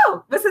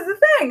 oh, this is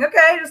a thing.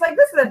 Okay. Just like,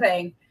 this is a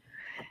thing.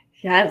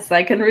 Yes,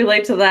 I can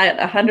relate to that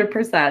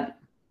 100%.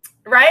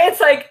 Right?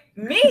 It's like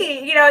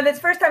me, and it's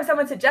the first time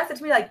someone suggested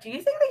to me, like, do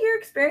you think that you're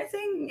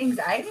experiencing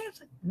anxiety? It's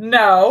like,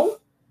 no,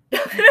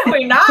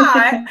 definitely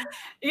not,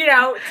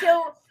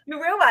 till you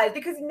realize,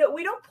 because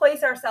we don't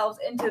place ourselves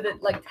into the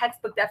like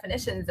textbook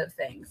definitions of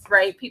things,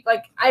 right? People,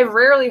 like, I've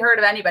rarely heard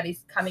of anybody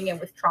coming in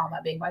with trauma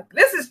being like,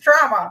 this is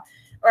trauma,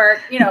 or,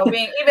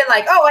 being even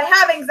like, oh, I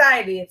have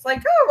anxiety. It's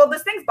like, oh, well,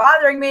 this thing's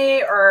bothering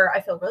me, or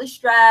I feel really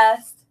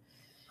stressed.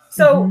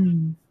 So,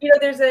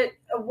 there's a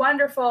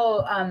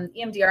wonderful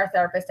EMDR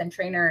therapist and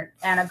trainer,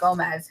 Anna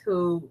Gomez,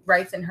 who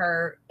writes in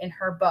her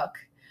book,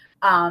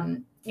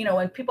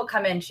 when people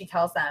come in, she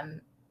tells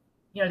them,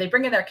 they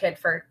bring in their kid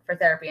for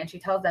therapy, and she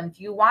tells them,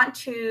 do you want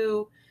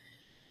to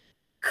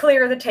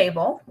clear the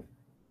table,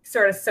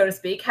 sort of, so to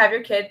speak, have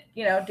your kid,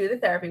 do the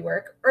therapy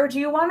work, or do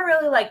you want to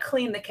really like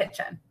clean the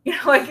kitchen?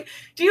 Like,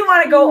 do you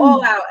want to go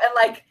all out and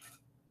like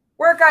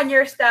work on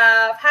your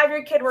stuff, have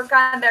your kid work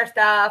on their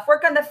stuff,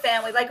 work on the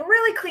family, like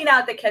really clean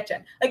out the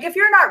kitchen? Like, if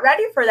you're not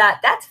ready for that,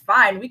 that's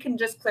fine. We can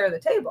just clear the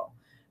table.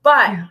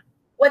 But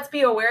let's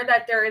be aware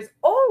that there is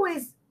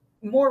always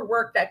more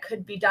work that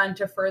could be done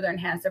to further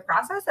enhance the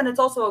process. And it's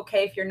also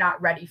okay if you're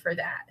not ready for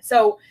that.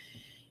 So,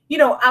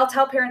 I'll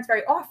tell parents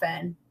very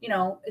often,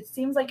 it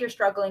seems like you're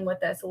struggling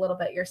with this a little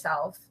bit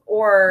yourself,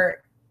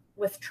 or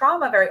with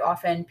trauma. Very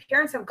often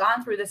parents have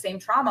gone through the same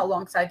trauma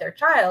alongside their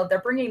child.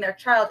 They're bringing their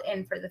child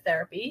in for the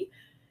therapy,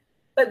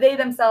 but they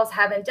themselves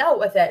haven't dealt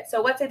with it.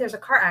 So let's say there's a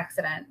car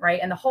accident, right?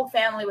 And the whole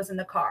family was in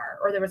the car,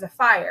 or there was a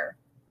fire.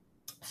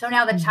 So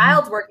now the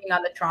child's working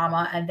on the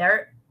trauma, and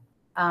they're,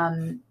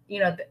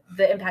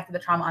 the impact of the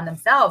trauma on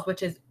themselves,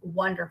 which is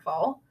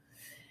wonderful.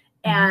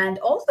 And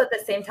also at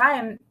the same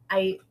time,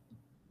 I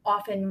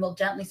often will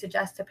gently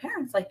suggest to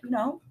parents, like,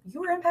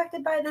 you were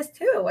impacted by this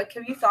too. Like,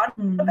 have you thought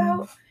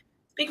about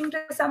speaking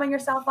to someone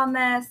yourself on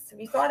this? Have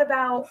you thought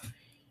about,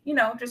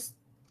 just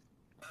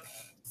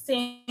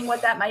seeing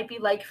what that might be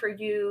like for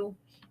you?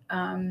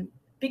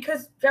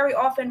 Because very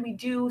often we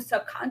do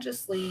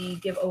subconsciously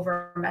give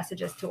over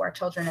messages to our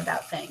children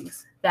about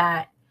things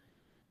that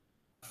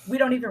we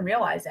don't even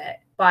realize it,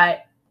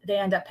 but they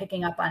end up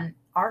picking up on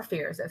our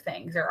fears of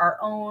things or our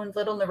own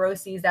little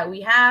neuroses that we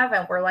have.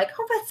 And we're like,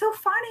 oh, that's so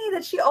funny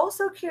that she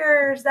also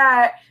cares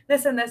that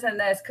this and this and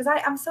this. Cause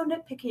I'm so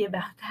nitpicky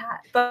about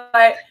that.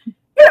 But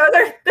you know,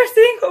 they're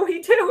seeing what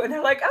we do and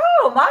they're like,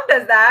 oh, mom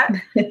does that.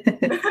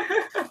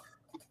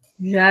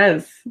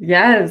 Yes,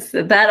 yes.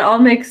 That all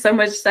makes so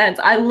much sense.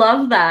 I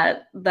love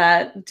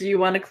that. Do you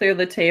want to clear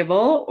the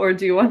table or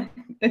do you want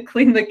to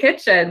clean the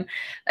kitchen?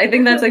 I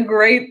think that's a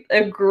great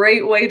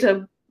way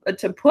to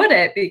put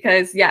it,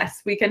 because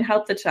yes, we can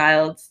help the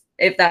child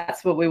if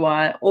that's what we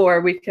want,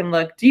 or we can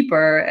look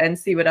deeper and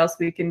see what else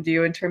we can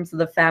do in terms of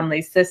the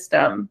family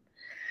system.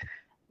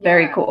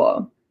 Very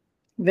cool.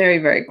 Very,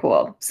 very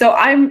cool. So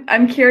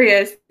I'm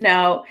curious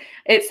now.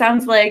 It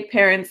sounds like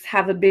parents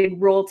have a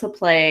big role to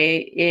play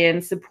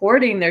in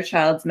supporting their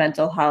child's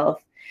mental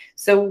health.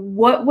 So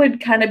what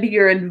would kind of be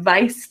your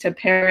advice to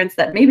parents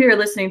that maybe are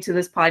listening to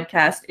this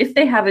podcast if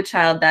they have a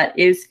child that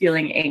is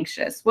feeling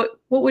anxious? What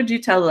would you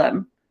tell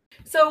them?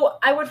 So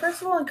I would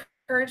first of all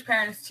encourage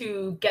parents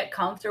to get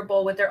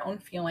comfortable with their own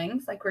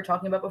feelings, like we were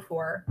talking about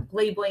before,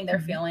 labeling their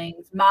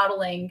feelings,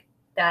 modeling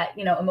that,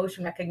 you know,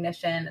 emotion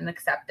recognition and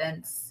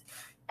acceptance.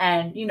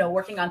 And, you know,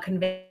 working on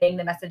conveying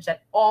the message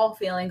that all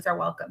feelings are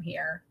welcome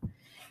here.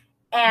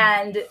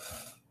 And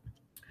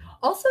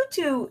also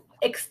to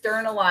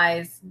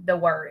externalize the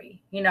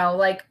worry, you know,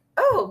 like,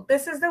 oh,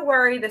 this is the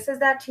worry. This is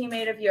that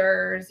teammate of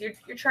yours.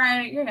 You're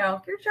trying, you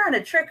know, you're trying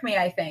to trick me.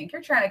 I think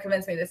you're trying to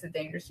convince me this is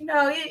dangerous. You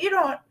know, you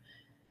don't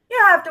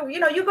have to, you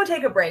know, you go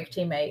take a break,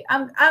 teammate.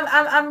 I'm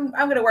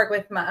going to work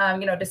with my,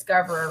 you know,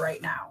 discoverer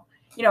right now,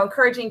 you know,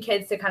 encouraging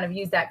kids to kind of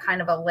use that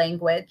kind of a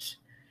language.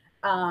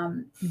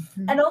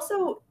 And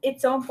also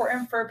it's so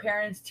important for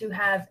parents to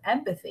have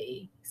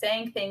empathy,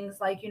 saying things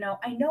like, you know,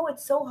 I know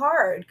it's so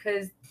hard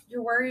because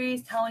your worry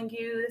is telling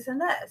you this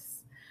and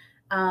this.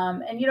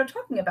 And, you know,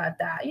 talking about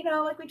that, you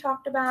know, like we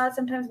talked about,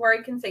 sometimes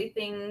worry can say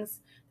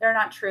things that are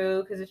not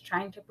true because it's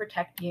trying to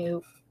protect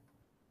you.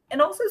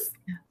 And also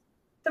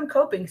some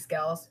coping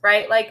skills,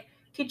 right? Like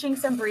teaching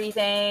some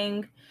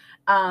breathing,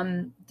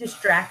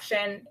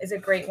 distraction is a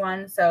great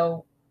one.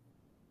 So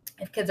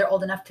if kids are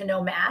old enough to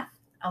know math,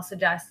 I'll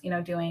suggest, you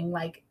know, doing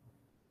like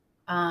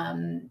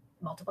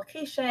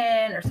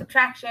multiplication or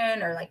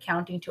subtraction or like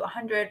counting to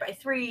 100 by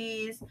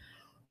threes.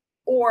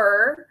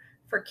 Or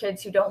for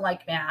kids who don't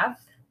like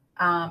math,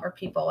 or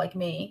people like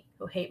me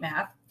who hate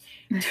math,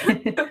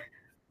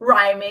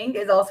 rhyming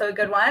is also a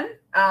good one.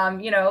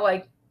 You know,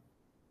 like,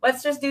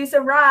 let's just do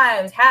some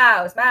rhymes,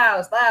 house,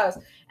 mouse, louse.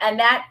 And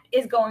that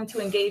is going to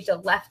engage the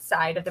left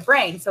side of the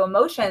brain. So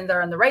emotions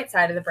are on the right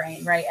side of the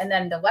brain, right? And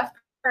then the left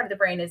part of the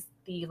brain is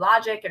the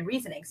logic and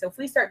reasoning. So if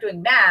we start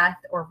doing math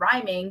or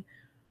rhyming,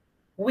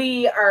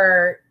 we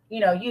are,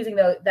 you know, using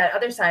that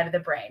other side of the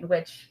brain,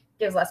 which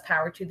gives less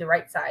power to the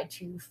right side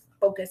to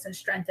focus and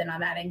strengthen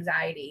on that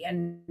anxiety.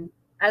 And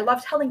I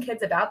love telling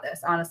kids about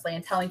this, honestly,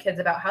 and telling kids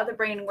about how the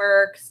brain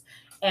works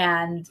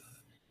and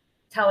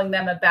telling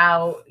them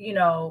about, you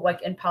know,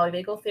 like in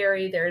polyvagal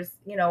theory, there's,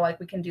 you know, like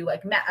we can do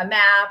like a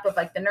map of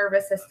like the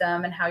nervous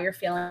system and how you're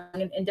feeling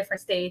in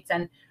different states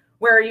and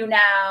where are you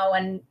now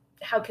and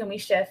how can we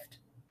shift.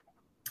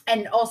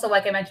 And also,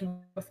 like I mentioned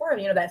before,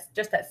 you know, that's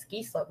just that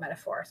ski slope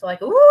metaphor. So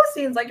like, ooh,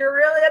 seems like you're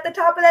really at the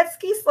top of that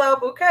ski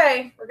slope.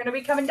 Okay, we're going to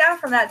be coming down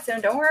from that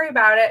soon. Don't worry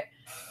about it.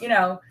 You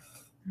know,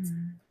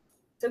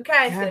 it's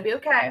okay. It's going to be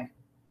okay.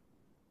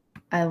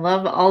 I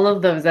love all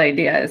of those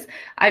ideas.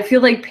 I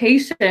feel like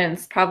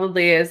patience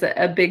probably is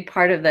a big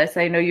part of this.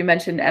 I know you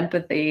mentioned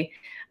empathy.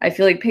 I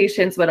feel like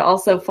patience would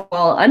also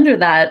fall under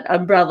that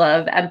umbrella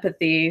of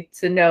empathy,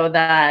 to know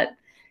that,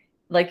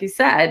 like you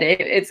said,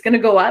 it's going to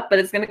go up, but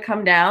it's going to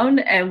come down.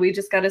 And we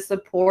just got to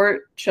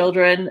support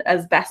children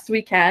as best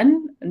we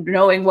can,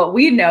 knowing what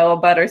we know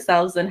about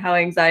ourselves and how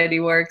anxiety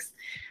works,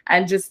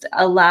 and just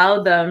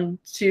allow them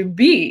to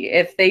be.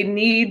 If they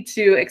need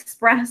to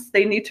express,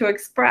 they need to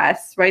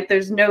express, right?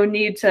 There's no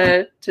need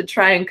to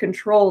try and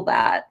control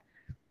that.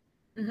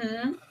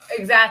 Mm-hmm.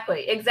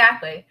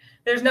 Exactly.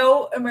 There's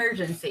no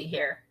emergency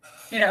here.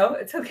 You know,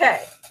 it's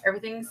okay.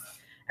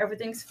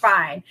 Everything's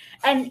fine.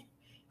 And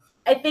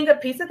I think a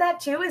piece of that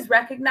too is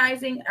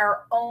recognizing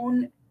our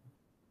own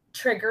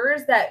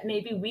triggers that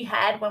maybe we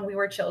had when we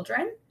were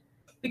children,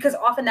 because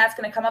often that's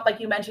going to come up, like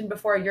you mentioned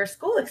before, your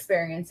school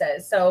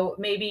experiences. So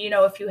maybe, you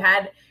know, if you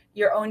had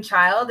your own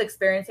child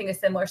experiencing a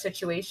similar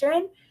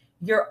situation,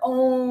 your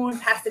own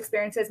past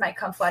experiences might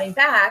come flooding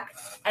back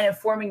and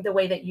informing the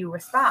way that you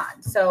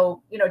respond.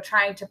 So, you know,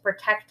 trying to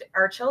protect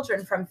our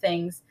children from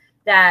things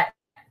that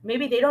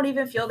maybe they don't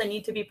even feel they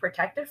need to be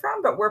protected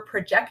from, but we're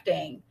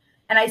projecting.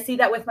 And I see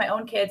that with my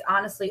own kids,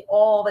 honestly,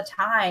 all the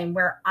time,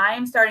 where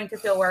I'm starting to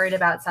feel worried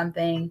about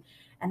something.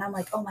 And I'm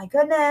like, oh my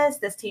goodness,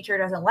 this teacher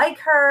doesn't like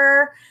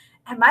her.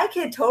 And my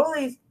kid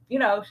totally, you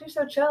know, she's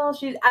so chill.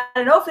 I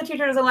don't know if the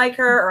teacher doesn't like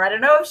her, or I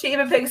don't know if she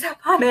even picks up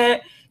on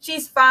it.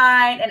 She's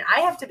fine. And I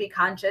have to be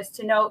conscious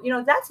to know, you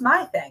know, that's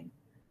my thing.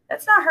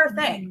 That's not her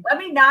thing. Let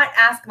me not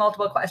ask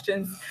multiple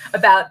questions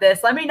about this.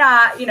 Let me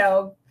not, you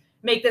know,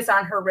 make this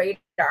on her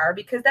radar,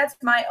 because that's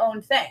my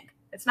own thing.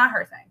 It's not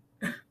her thing.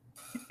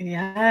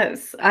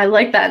 Yes, I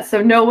like that.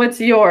 So know what's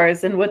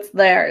yours and what's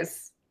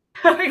theirs.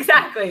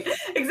 Exactly.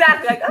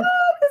 Like,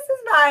 oh, this is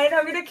mine.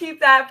 I'm going to keep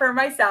that for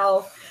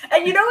myself.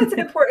 And it's an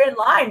important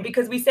line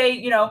because we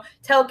say,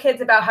 tell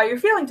kids about how you're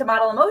feeling to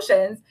model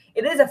emotions.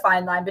 It is a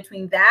fine line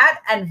between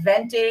that and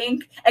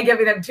venting and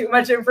giving them too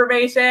much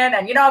information.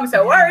 And, I'm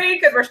so worried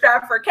because we're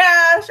strapped for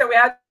cash and we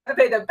have to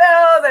pay the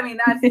bills. I mean,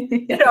 that's,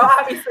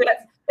 obviously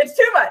it's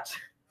too much.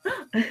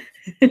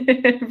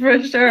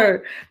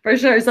 For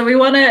sure. So we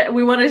want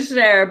to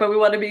share, but we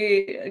want to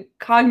be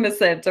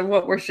cognizant of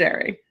what we're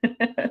sharing.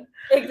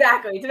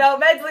 Exactly.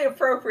 Developmentally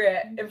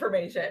appropriate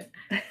information.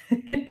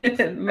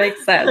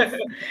 Makes sense.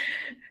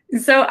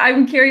 So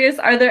I'm curious,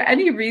 are there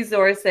any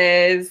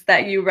resources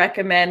that you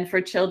recommend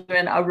for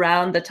children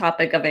around the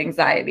topic of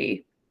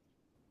anxiety?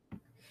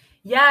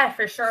 Yeah,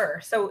 for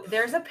sure. So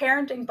there's a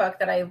parenting book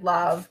that I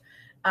love,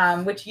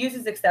 which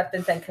uses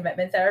acceptance and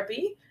commitment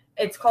therapy.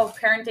 It's called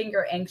Parenting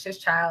Your Anxious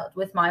Child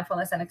with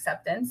Mindfulness and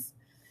Acceptance.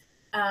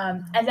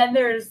 And then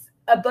there's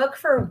a book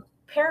for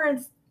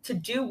parents to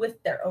do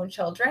with their own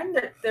children.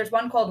 There's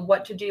one called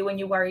What to Do When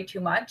You Worry Too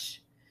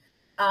Much.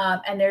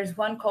 And there's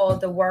one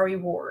called The Worry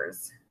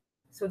Wars.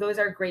 So those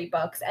are great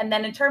books. And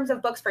then in terms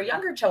of books for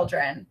younger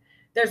children,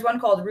 there's one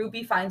called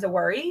Ruby Finds a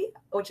Worry,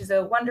 which is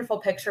a wonderful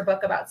picture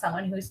book about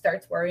someone who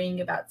starts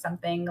worrying about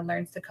something and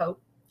learns to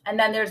cope. And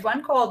then there's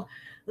one called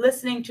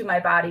Listening to My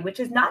Body, which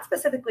is not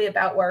specifically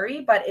about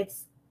worry, but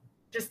it's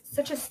just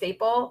such a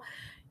staple,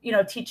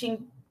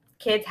 teaching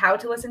kids how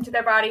to listen to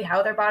their body,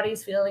 how their body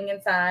is feeling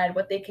inside,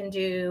 what they can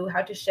do,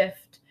 how to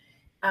shift.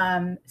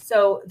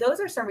 So those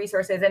are some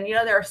resources. And,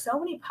 there are so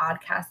many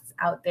podcasts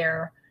out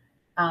there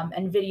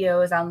and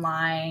videos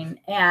online.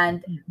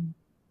 And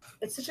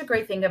it's such a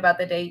great thing about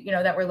the day,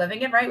 that we're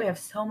living in, right? We have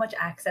so much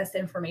access to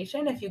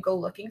information. If you go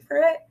looking for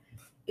it,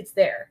 it's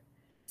there.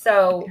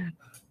 So,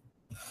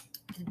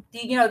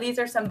 these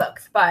are some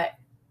books, but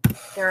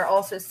there are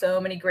also so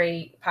many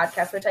great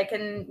podcasts, which I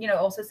can,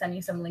 also send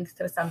you some links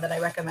to some that I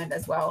recommend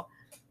as well.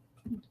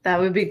 That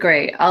would be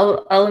great.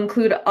 I'll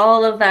include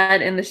all of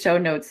that in the show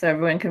notes so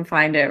everyone can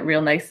find it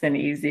real nice and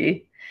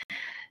easy.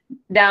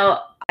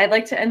 Now, I'd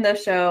like to end the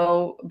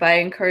show by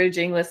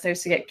encouraging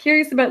listeners to get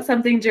curious about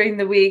something during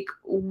the week.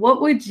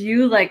 What would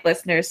you like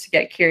listeners to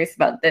get curious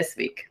about this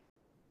week?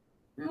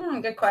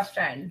 Good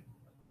question.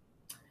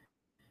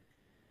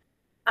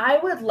 I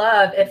would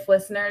love if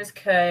listeners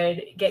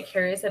could get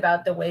curious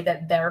about the way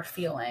that they're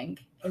feeling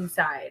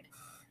inside.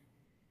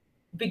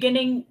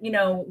 Beginning,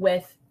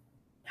 with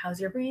how's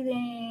your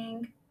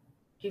breathing?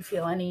 Do you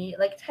feel any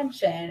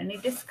tension, any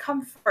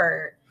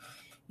discomfort?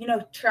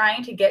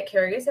 Trying to get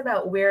curious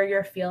about where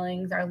your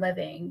feelings are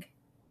living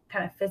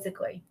kind of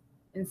physically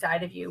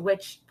inside of you,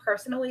 which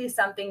personally is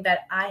something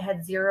that I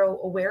had zero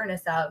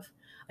awareness of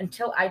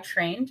until I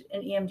trained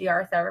in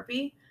EMDR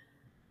therapy.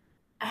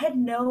 I had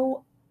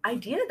no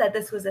idea that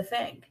this was a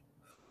thing.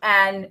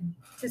 And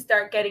to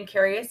start getting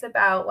curious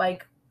about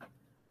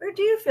where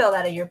do you feel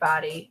that in your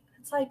body?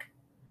 It's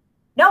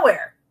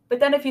nowhere. But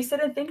then if you sit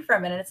and think for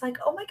a minute, it's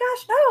oh my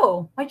gosh,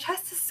 no, my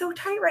chest is so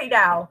tight right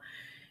now.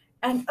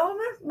 And oh,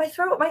 my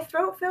throat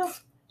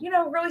feels,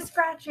 really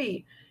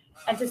scratchy.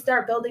 And to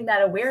start building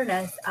that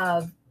awareness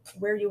of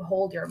where you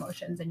hold your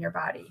emotions in your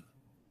body.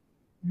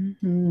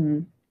 Mm-hmm.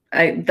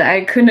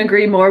 I couldn't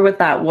agree more with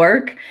that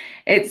work.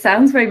 It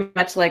sounds very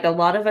much like a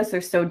lot of us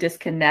are so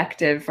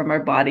disconnected from our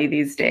body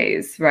these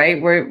days,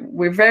 right?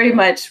 We're very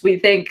much, we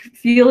think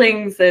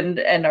feelings and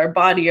our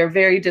body are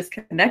very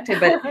disconnected,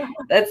 but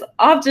that's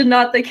often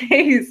not the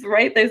case,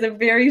 right? There's a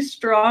very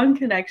strong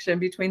connection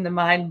between the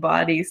mind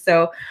body.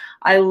 So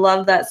I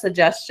love that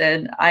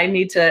suggestion.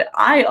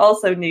 I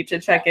also need to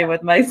check in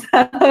with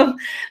myself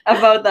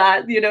about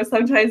that.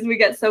 Sometimes we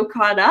get so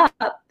caught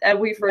up and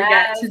we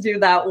forget to do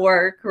that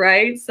work,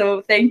 right?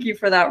 So thank you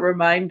for that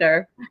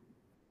reminder.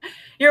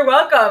 You're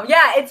welcome.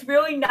 Yeah, it's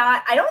really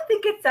not, I don't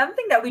think it's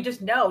something that we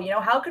just know.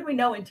 How could we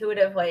know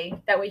intuitively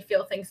that we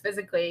feel things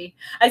physically?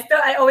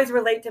 I always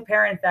relate to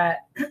parents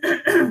that,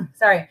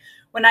 sorry,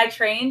 when I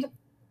trained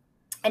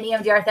in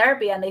EMDR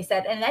therapy and they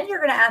said, and then you're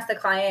going to ask the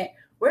client,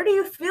 where do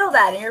you feel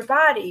that in your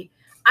body?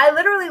 I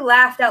literally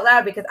laughed out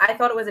loud because I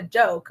thought it was a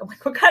joke. I'm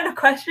what kind of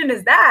question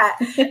is that?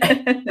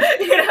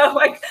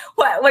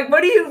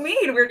 What do you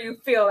mean? Where do you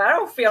feel? I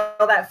don't feel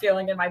that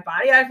feeling in my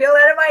body. I feel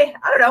that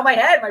in my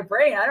head, my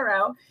brain, I don't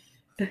know.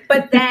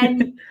 But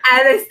then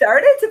as I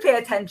started to pay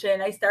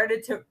attention, I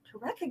started to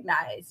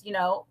recognize,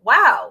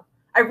 wow,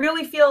 I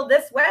really feel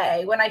this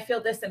way when I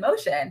feel this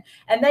emotion.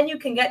 And then you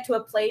can get to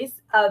a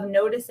place of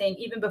noticing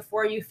even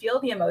before you feel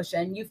the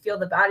emotion, you feel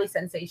the body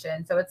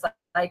sensation. So it's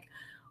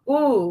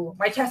ooh,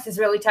 my chest is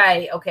really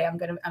tight. Okay, I'm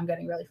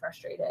getting really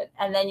frustrated.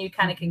 And then you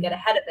kind of can get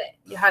ahead of it.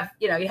 You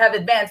have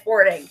advanced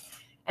wording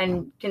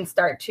and can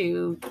start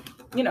to,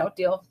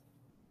 deal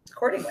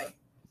accordingly.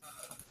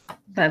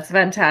 That's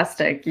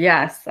fantastic.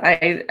 Yes,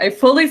 I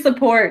fully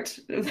support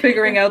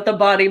figuring out the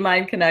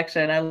body-mind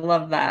connection. I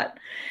love that.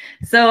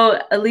 So,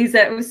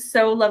 Aliza, it was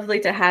so lovely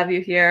to have you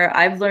here.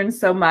 I've learned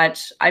so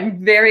much. I'm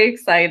very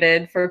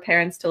excited for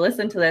parents to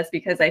listen to this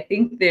because I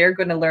think they're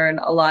going to learn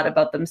a lot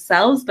about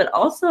themselves, but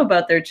also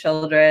about their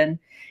children.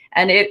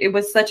 And it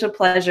was such a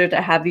pleasure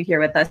to have you here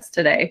with us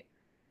today.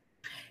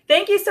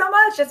 Thank you so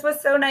much. This was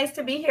so nice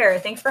to be here.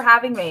 Thanks for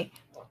having me.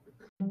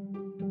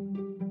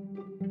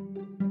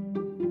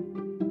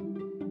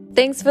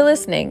 Thanks for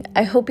listening.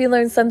 I hope you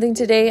learned something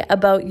today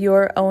about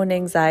your own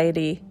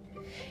anxiety.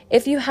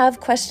 If you have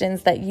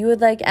questions that you would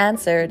like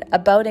answered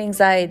about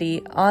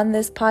anxiety on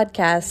this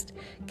podcast,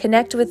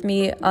 connect with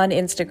me on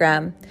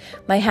Instagram.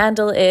 My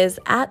handle is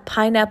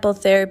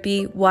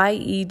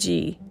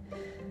 @pineappletherapyyeg.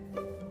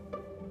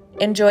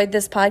 Enjoyed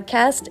this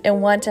podcast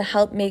and want to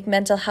help make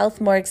mental health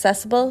more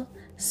accessible?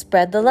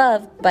 Spread the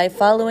love by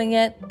following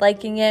it,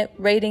 liking it,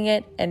 rating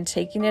it, and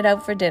taking it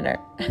out for dinner.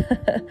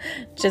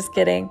 Just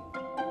kidding.